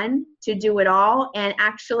the one to do it all, and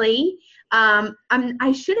actually,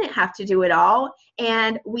 I shouldn't have to do it all,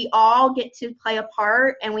 and we all get to play a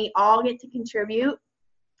part, and we all get to contribute.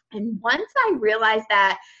 And once I realized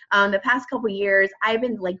that, the past couple of years, I've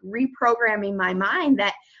been like reprogramming my mind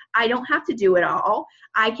that I don't have to do it all.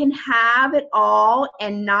 I can have it all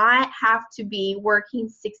and not have to be working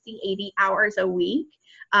 60, 80 hours a week.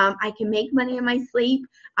 I can make money in my sleep.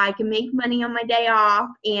 I can make money on my day off,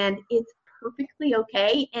 and it's perfectly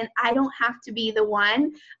okay. And I don't have to be the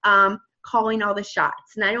one calling all the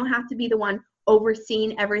shots. And I don't have to be the one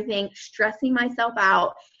overseeing everything, stressing myself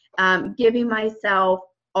out, giving myself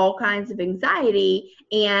all kinds of anxiety.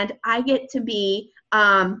 And I get to be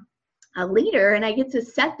a leader, and I get to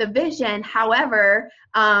set the vision. However,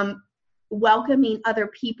 welcoming other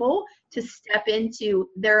people to step into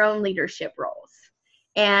their own leadership roles.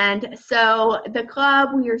 And so the club,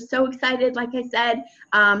 we are so excited. Like I said,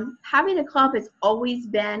 having a club has always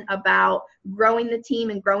been about growing the team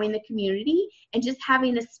and growing the community, and just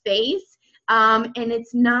having a space. And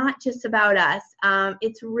it's not just about us.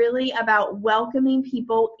 It's really about welcoming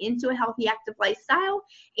people into a healthy, active lifestyle.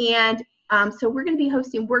 And so we're going to be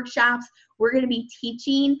hosting workshops. We're going to be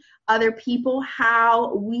teaching other people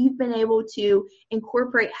how we've been able to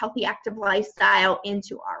incorporate healthy, active lifestyle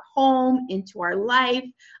into our home, into our life,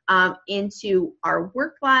 into our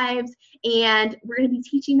work lives. And we're going to be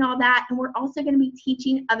teaching all that. And we're also going to be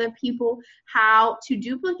teaching other people how to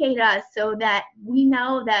duplicate us, so that we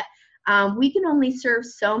know that we can only serve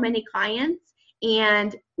so many clients.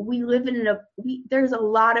 And we live there's a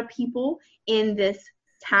lot of people in this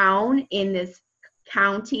town, in this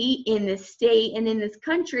county, in this state, and in this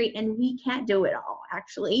country, and we can't do it all.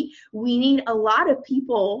 Actually, we need a lot of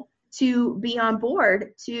people to be on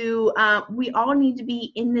board. We all need to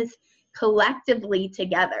be in this collectively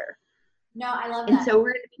together. No, I love that. And so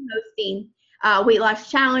we're going to be hosting weight loss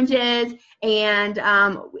challenges, and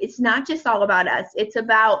it's not just all about us. It's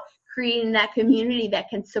about creating that community that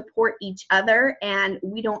can support each other, and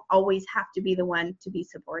we don't always have to be the one to be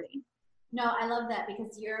supporting. No, I love that,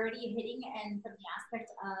 because you're already hitting, and from the aspect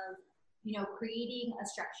of, creating a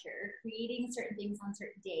structure, creating certain things on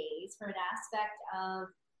certain days, from an aspect of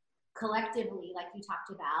collectively, like you talked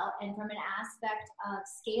about, and from an aspect of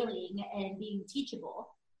scaling and being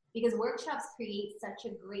teachable, because workshops create such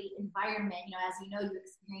a great environment. You know, as you know, you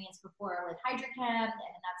experienced before with HydroChem,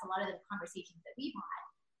 and that's a lot of the conversations that we've had.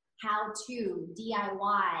 How to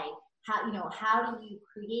DIY, how do you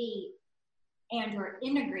create and or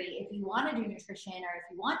integrate if you want to do nutrition or if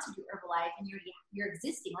you want to do Herbalife and you're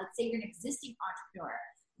existing. Let's say you're an existing entrepreneur,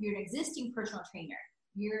 you're an existing personal trainer,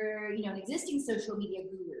 you're an existing social media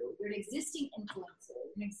guru, you're an existing influencer,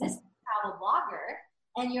 you're an existing travel blogger,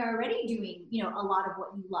 and you're already doing a lot of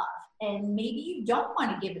what you love, and maybe you don't want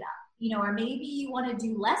to give it up, or maybe you want to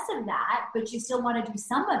do less of that, but you still want to do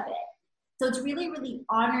some of it. So it's really, really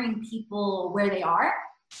honoring people where they are.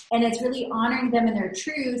 And it's really honoring them in their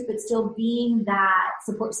truth, but still being that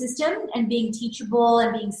support system and being teachable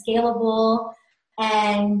and being scalable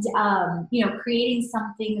and, creating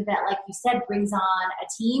something that, like you said, brings on a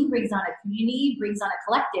team, brings on a community, brings on a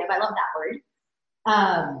collective. I love that word.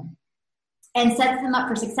 And sets them up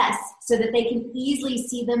for success so that they can easily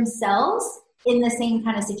see themselves in the same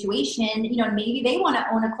kind of situation. Maybe they want to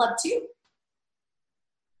own a club too.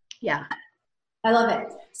 Yeah. I love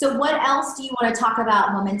it. So what else do you want to talk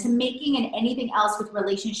about momentum making and anything else with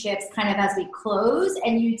relationships kind of as we close,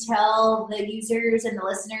 and you tell the users and the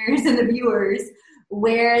listeners and the viewers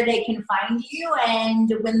where they can find you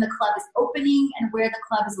and when the club is opening and where the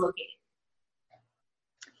club is located?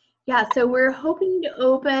 Yeah, so we're hoping to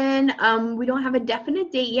open, we don't have a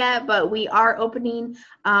definite date yet, but we are opening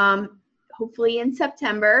hopefully in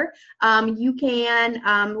September. You can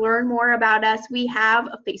learn more about us. We have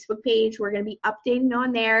a Facebook page. We're going to be updating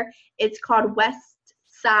on there. It's called West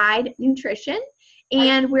Side Nutrition.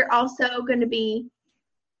 And we're also going to be,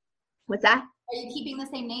 what's that? Are you keeping the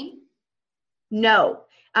same name? No.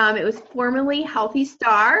 It was formerly Healthy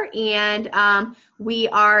Star, and we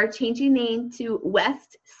are changing name to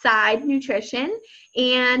West Side Nutrition.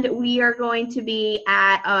 And we are going to be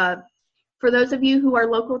at for those of you who are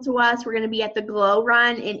local to us, we're going to be at the Glow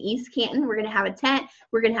Run in East Canton. We're going to have a tent.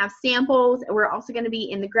 We're going to have samples. We're also going to be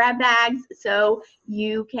in the grab bags so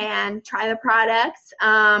you can try the products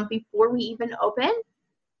before we even open.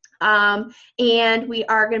 And we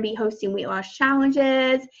are going to be hosting weight loss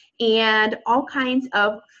challenges and all kinds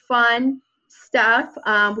of fun stuff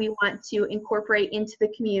we want to incorporate into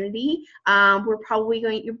the community. We're probably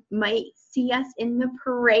you might see us in the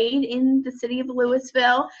parade in the city of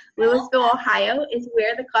Louisville. Louisville, Ohio is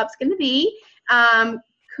where the club's going to be.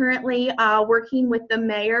 Currently working with the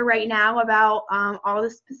mayor right now about all the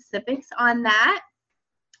specifics on that.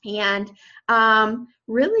 And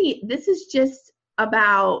really, this is just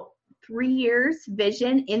about 3 years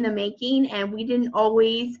vision in the making, and we didn't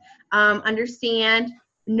always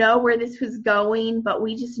know where this was going, but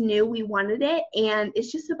we just knew we wanted it. And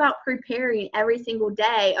it's just about preparing every single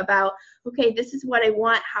day about, okay, this is what I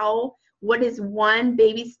want. What is one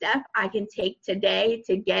baby step I can take today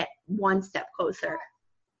to get one step closer?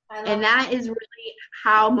 And that is really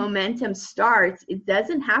how momentum starts. It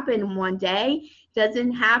doesn't happen in one day,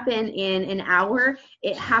 doesn't happen in an hour.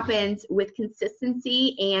 It happens with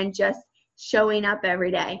consistency and just showing up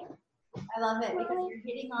every day. I love it because you're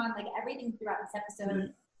hitting on like everything throughout this episode.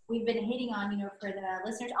 Mm-hmm. We've been hitting on, for the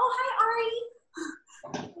listeners. Oh, hi, Ari.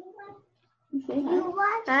 Say hi.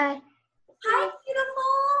 Hi. Hi,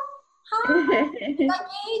 beautiful. Hi.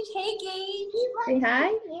 Gage. Hey, Gage. Say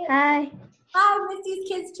hi. Hi. Hi, Missy's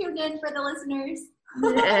kids tuned in for the listeners.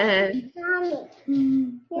 Mommy,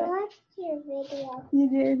 you watched your video. You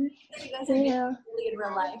did. You guys are really in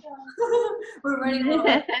real life. We're running a little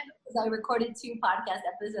late because I recorded 2 podcast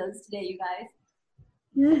episodes today, you guys.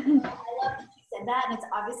 I love that you said that, and it's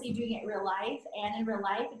obviously doing it in real life, and then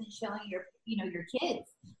showing your kids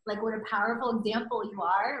like what a powerful example you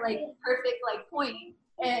are, like perfect point,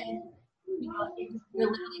 and you're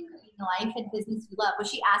literally creating a life and business you love. Was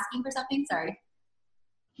she asking for something? Sorry.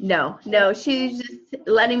 No, she's just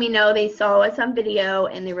letting me know they saw us on video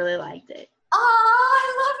and they really liked it. Oh,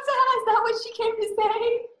 I love that. Is that what she came to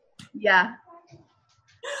say? Yeah.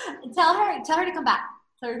 Tell her to come back.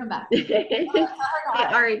 Tell her to come back. Hey,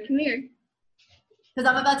 Ari, come here. Because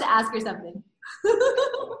I'm about to ask her something.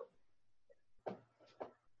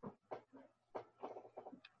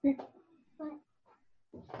 She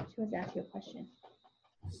wants to ask you a question.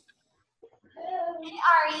 Hey,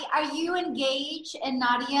 Ari, are you and Gage and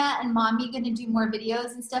Nadia and Mommy going to do more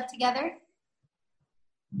videos and stuff together?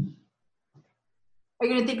 Are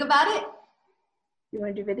you going to think about it? You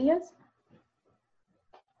want to do videos?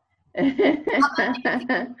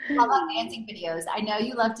 How about dancing videos? I know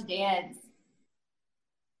you love to dance.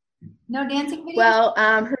 No dancing videos? Well,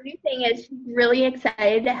 her new thing is she's really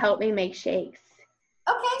excited to help me make shakes.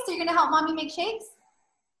 Okay, so you're going to help mommy make shakes?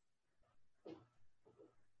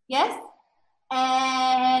 Yes?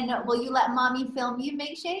 And will you let mommy film you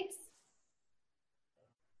make shakes?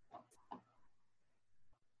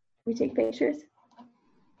 We take pictures?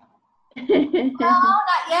 No,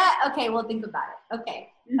 not yet. Okay, we'll think about it. Okay.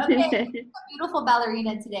 Okay, a beautiful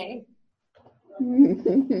ballerina today.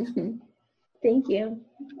 Thank you.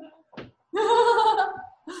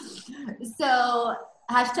 So,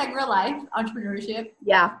 hashtag real life, entrepreneurship.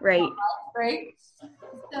 Yeah, right. Right?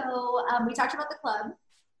 So, we talked about the club.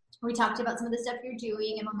 We talked about some of the stuff you're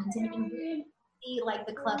doing and momentum, and really see like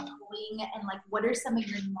the club going, and like what are some of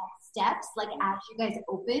your next steps, like as you guys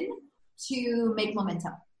open, to make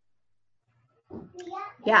momentum.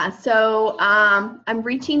 Yeah, so I'm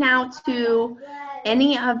reaching out to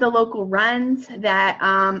any of the local runs that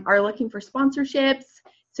are looking for sponsorships,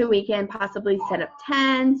 so we can possibly set up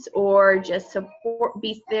tents or just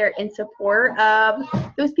be there in support of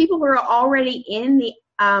those people who are already in the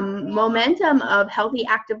momentum of healthy,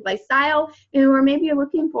 active lifestyle, and who are maybe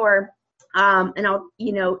looking for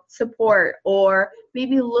support, or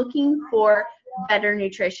maybe looking for better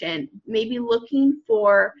nutrition, maybe looking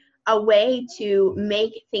for a way to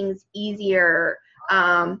make things easier,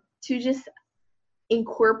 to just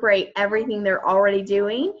incorporate everything they're already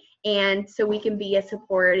doing, and so we can be a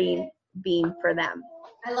supporting beam for them.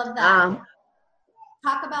 I love that.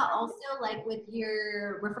 Talk about also like with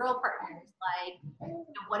your referral partners, like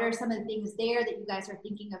what are some of the things there that you guys are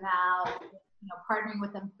thinking about, partnering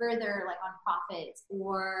with them further, like on profits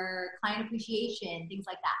or client appreciation, things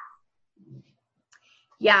like that.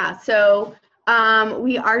 Yeah, so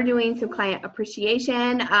we are doing some client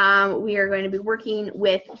appreciation. We are going to be working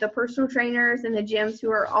with the personal trainers and the gyms who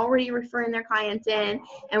are already referring their clients in,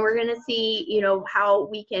 and we're going to see, how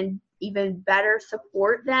we can even better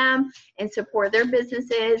support them and support their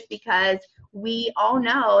businesses, because we all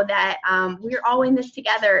know that we're all in this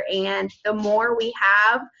together, and the more we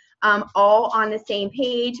have all on the same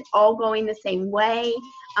page, all going the same way,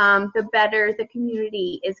 the better the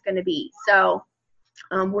community is going to be. So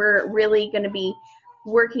we're really going to be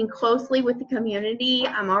working closely with the community.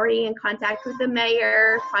 I'm already in contact with the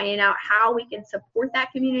mayor, finding out how we can support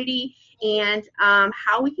that community and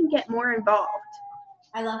how we can get more involved.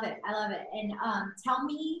 I love it. I love it. And tell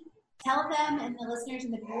them and the listeners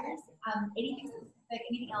and the viewers anything specific,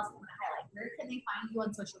 anything else you want to highlight. Where can they find you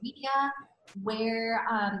on social media? Where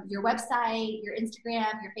your website, your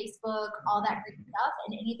Instagram, your Facebook, all that great stuff,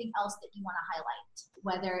 and anything else that you want to highlight,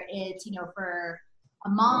 whether it's, for a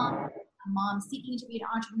mom seeking to be an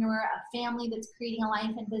entrepreneur, a family that's creating a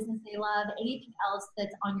life and business they love, anything else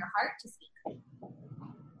that's on your heart to speak.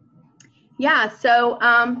 Yeah, so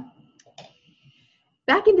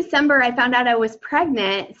back in December, I found out I was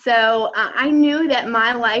pregnant. So I knew that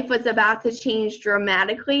my life was about to change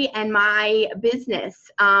dramatically, and my business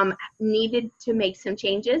needed to make some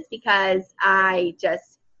changes, because I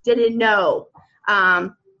just didn't know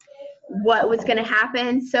what was going to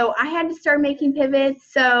happen. So I had to start making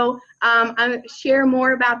pivots. So I'll share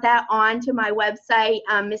more about that onto my website,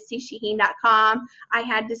 MissyShaheen.com. I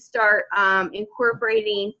had to start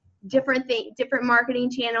incorporating different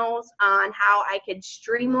marketing channels on how I could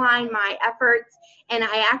streamline my efforts. And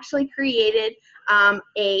I actually created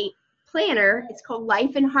a planner. It's called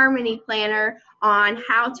Life in Harmony Planner, on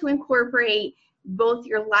how to incorporate both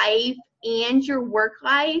your life and your work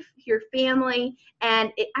life, your family,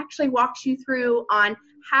 and it actually walks you through on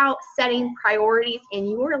how setting priorities in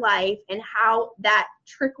your life and how that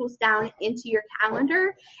trickles down into your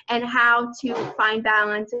calendar, and how to find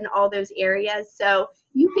balance in all those areas. So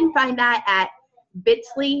you can find that at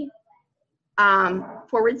bit.ly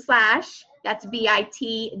 / that's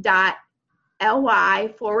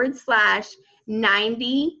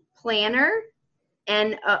bit.ly/90 planner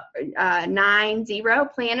and 90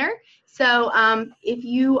 planner. So if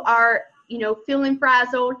you are feeling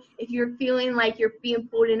frazzled, if you're feeling like you're being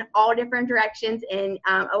pulled in all different directions, and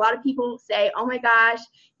a lot of people say, oh my gosh,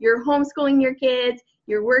 you're homeschooling your kids,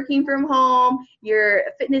 you're working from home, you're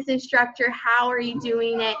a fitness instructor, how are you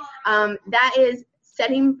doing it? That is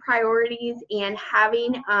setting priorities and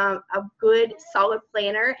having a good solid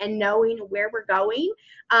planner and knowing where we're going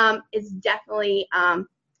is definitely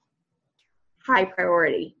high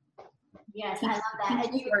priority. Yes, I love that.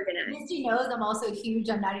 And Misty knows I'm also huge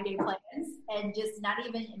on 90-day plans, and just not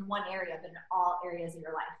even in one area, but in all areas of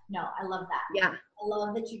your life. No, I love that. Yeah. I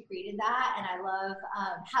love that you created that, and I love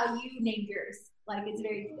how you named yours. Like it's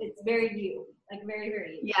very you, like very,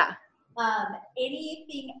 very you. Yeah.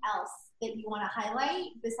 Anything else that you want to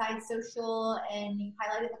highlight besides social, and you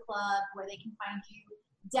highlighted the club, where they can find you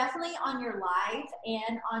definitely on your live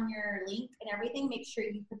and on your link and everything, make sure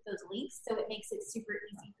you put those links so it makes it super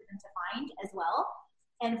easy for them to find as well.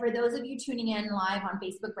 And for those of you tuning in live on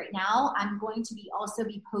Facebook right now, I'm going to also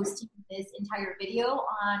be posting this entire video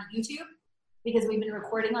on YouTube because we've been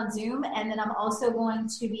recording on Zoom. And then I'm also going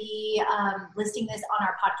to be listing this on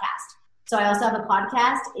our podcast. So I also have a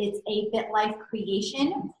podcast. It's a Fit Life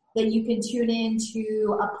Creation that you can tune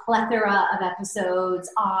into a plethora of episodes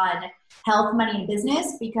on health, money, and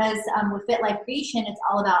business because with Fit Life Creation, it's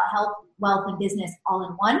all about health, wealth, and business all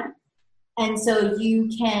in one. And so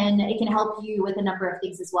it can help you with a number of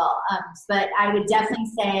things as well. But I would definitely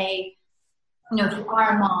say, if you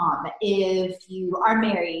are a mom, if you are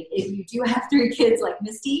married, if you do have 3 kids like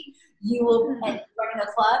Misty, you will, and running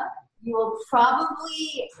a club, you will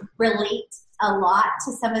probably relate a lot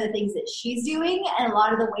to some of the things that she's doing and a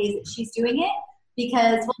lot of the ways that she's doing it.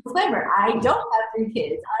 Because, well, disclaimer, I don't have 3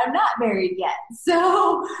 kids. I'm not married yet.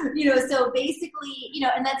 So, so basically,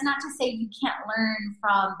 and that's not to say you can't learn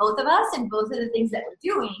from both of us and both of the things that we're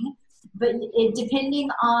doing, but depending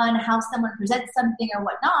on how someone presents something or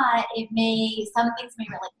whatnot, some things may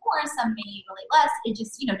relate more, some may relate less. It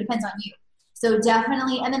just, depends on you. So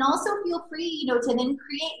definitely, and then also feel free, to then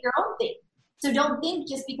create your own thing. So don't think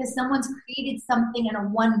just because someone's created something in a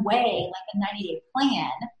one way, like a 90-day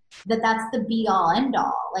plan, that's the be all end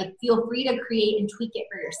all. Like feel free to create and tweak it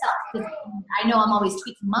for yourself. Because I know I'm always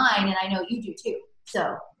tweaking mine and I know you do too.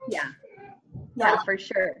 So yeah, for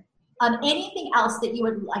sure. Anything else that you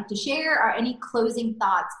would like to share or any closing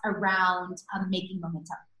thoughts around making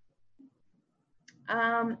momentum?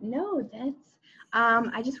 No, that's,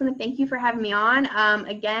 I just want to thank you for having me on.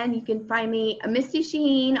 Again, you can find me Misty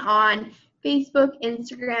Shaheen on Facebook,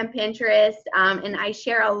 Instagram, Pinterest, and I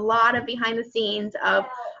share a lot of behind the scenes of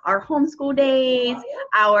our homeschool days,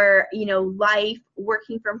 our, life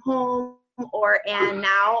working from home, and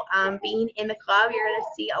now being in the club. You're going to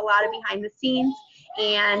see a lot of behind the scenes,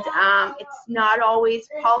 and it's not always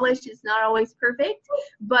polished, it's not always perfect,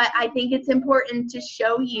 but I think it's important to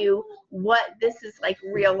show you what this is like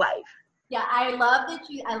real life. Yeah, I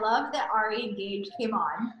love that Ari Engaged came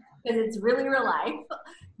on because it's really real life.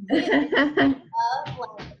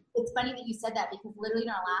 It's funny that you said that because literally in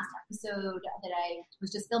our last episode that I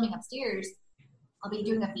was just filming upstairs, I'll be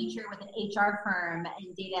doing a feature with an HR firm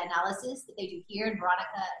and data analysis that they do here, and Veronica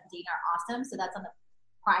and Dana are awesome. So that's on the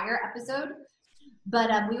prior episode.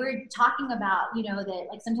 But we were talking about, that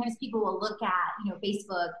like sometimes people will look at,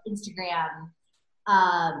 Facebook, Instagram,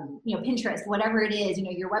 Pinterest, whatever it is,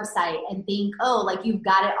 your website and think, oh, like you've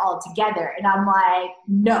got it all together. And I'm like,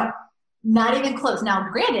 no. Not even close. Now,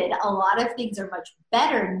 granted, a lot of things are much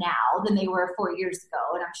better now than they were 4 years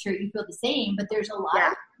ago, and I'm sure you feel the same, but there's a lot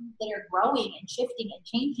of things that are growing and shifting and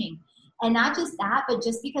changing. And not just that, but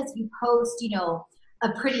just because you post,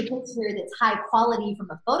 a pretty picture that's high quality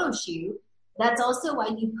from a photo shoot, that's also why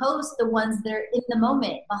you post the ones that are in the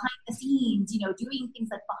moment, behind the scenes, doing things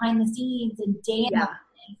like behind the scenes and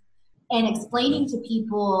and explaining to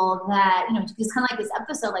people that, just kind of like this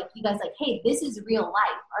episode, like you guys like, hey, this is real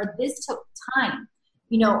life, or this took time,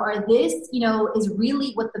 or this, is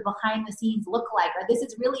really what the behind the scenes look like, or this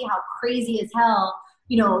is really how crazy as hell,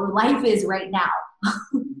 life is right now.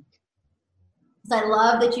 So I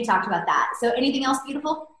love that you talked about that. So anything else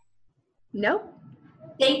beautiful? Nope.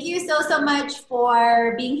 Thank you so much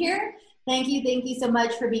for being here. Thank you so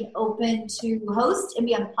much for being open to host and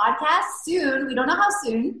be on the podcast. Soon, we don't know how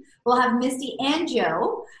soon, we'll have Misty and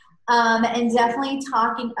Joe, and definitely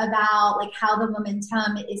talking about like how the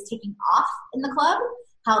momentum is taking off in the club,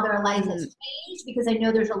 how their life has changed, because I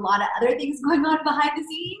know there's a lot of other things going on behind the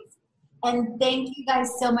scenes. And thank you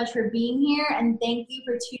guys so much for being here, and thank you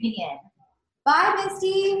for tuning in. Bye,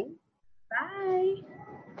 Misty. Bye.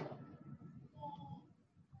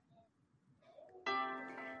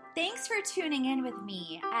 Thanks for tuning in with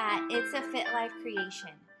me at It's a Fit Life Creation.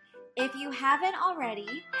 If you haven't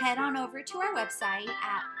already, head on over to our website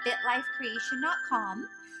at fitlifecreation.com,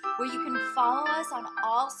 where you can follow us on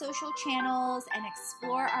all social channels and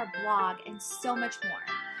explore our blog and so much more.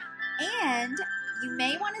 And you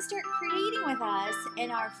may want to start creating with us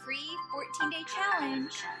in our free 14-day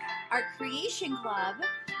challenge, our Creation Club,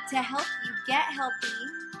 to help you get healthy,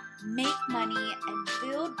 make money, and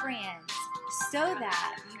build brands so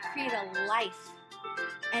that you create a life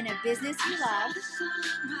and a business you love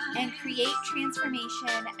and create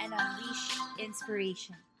transformation and unleash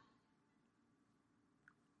inspiration.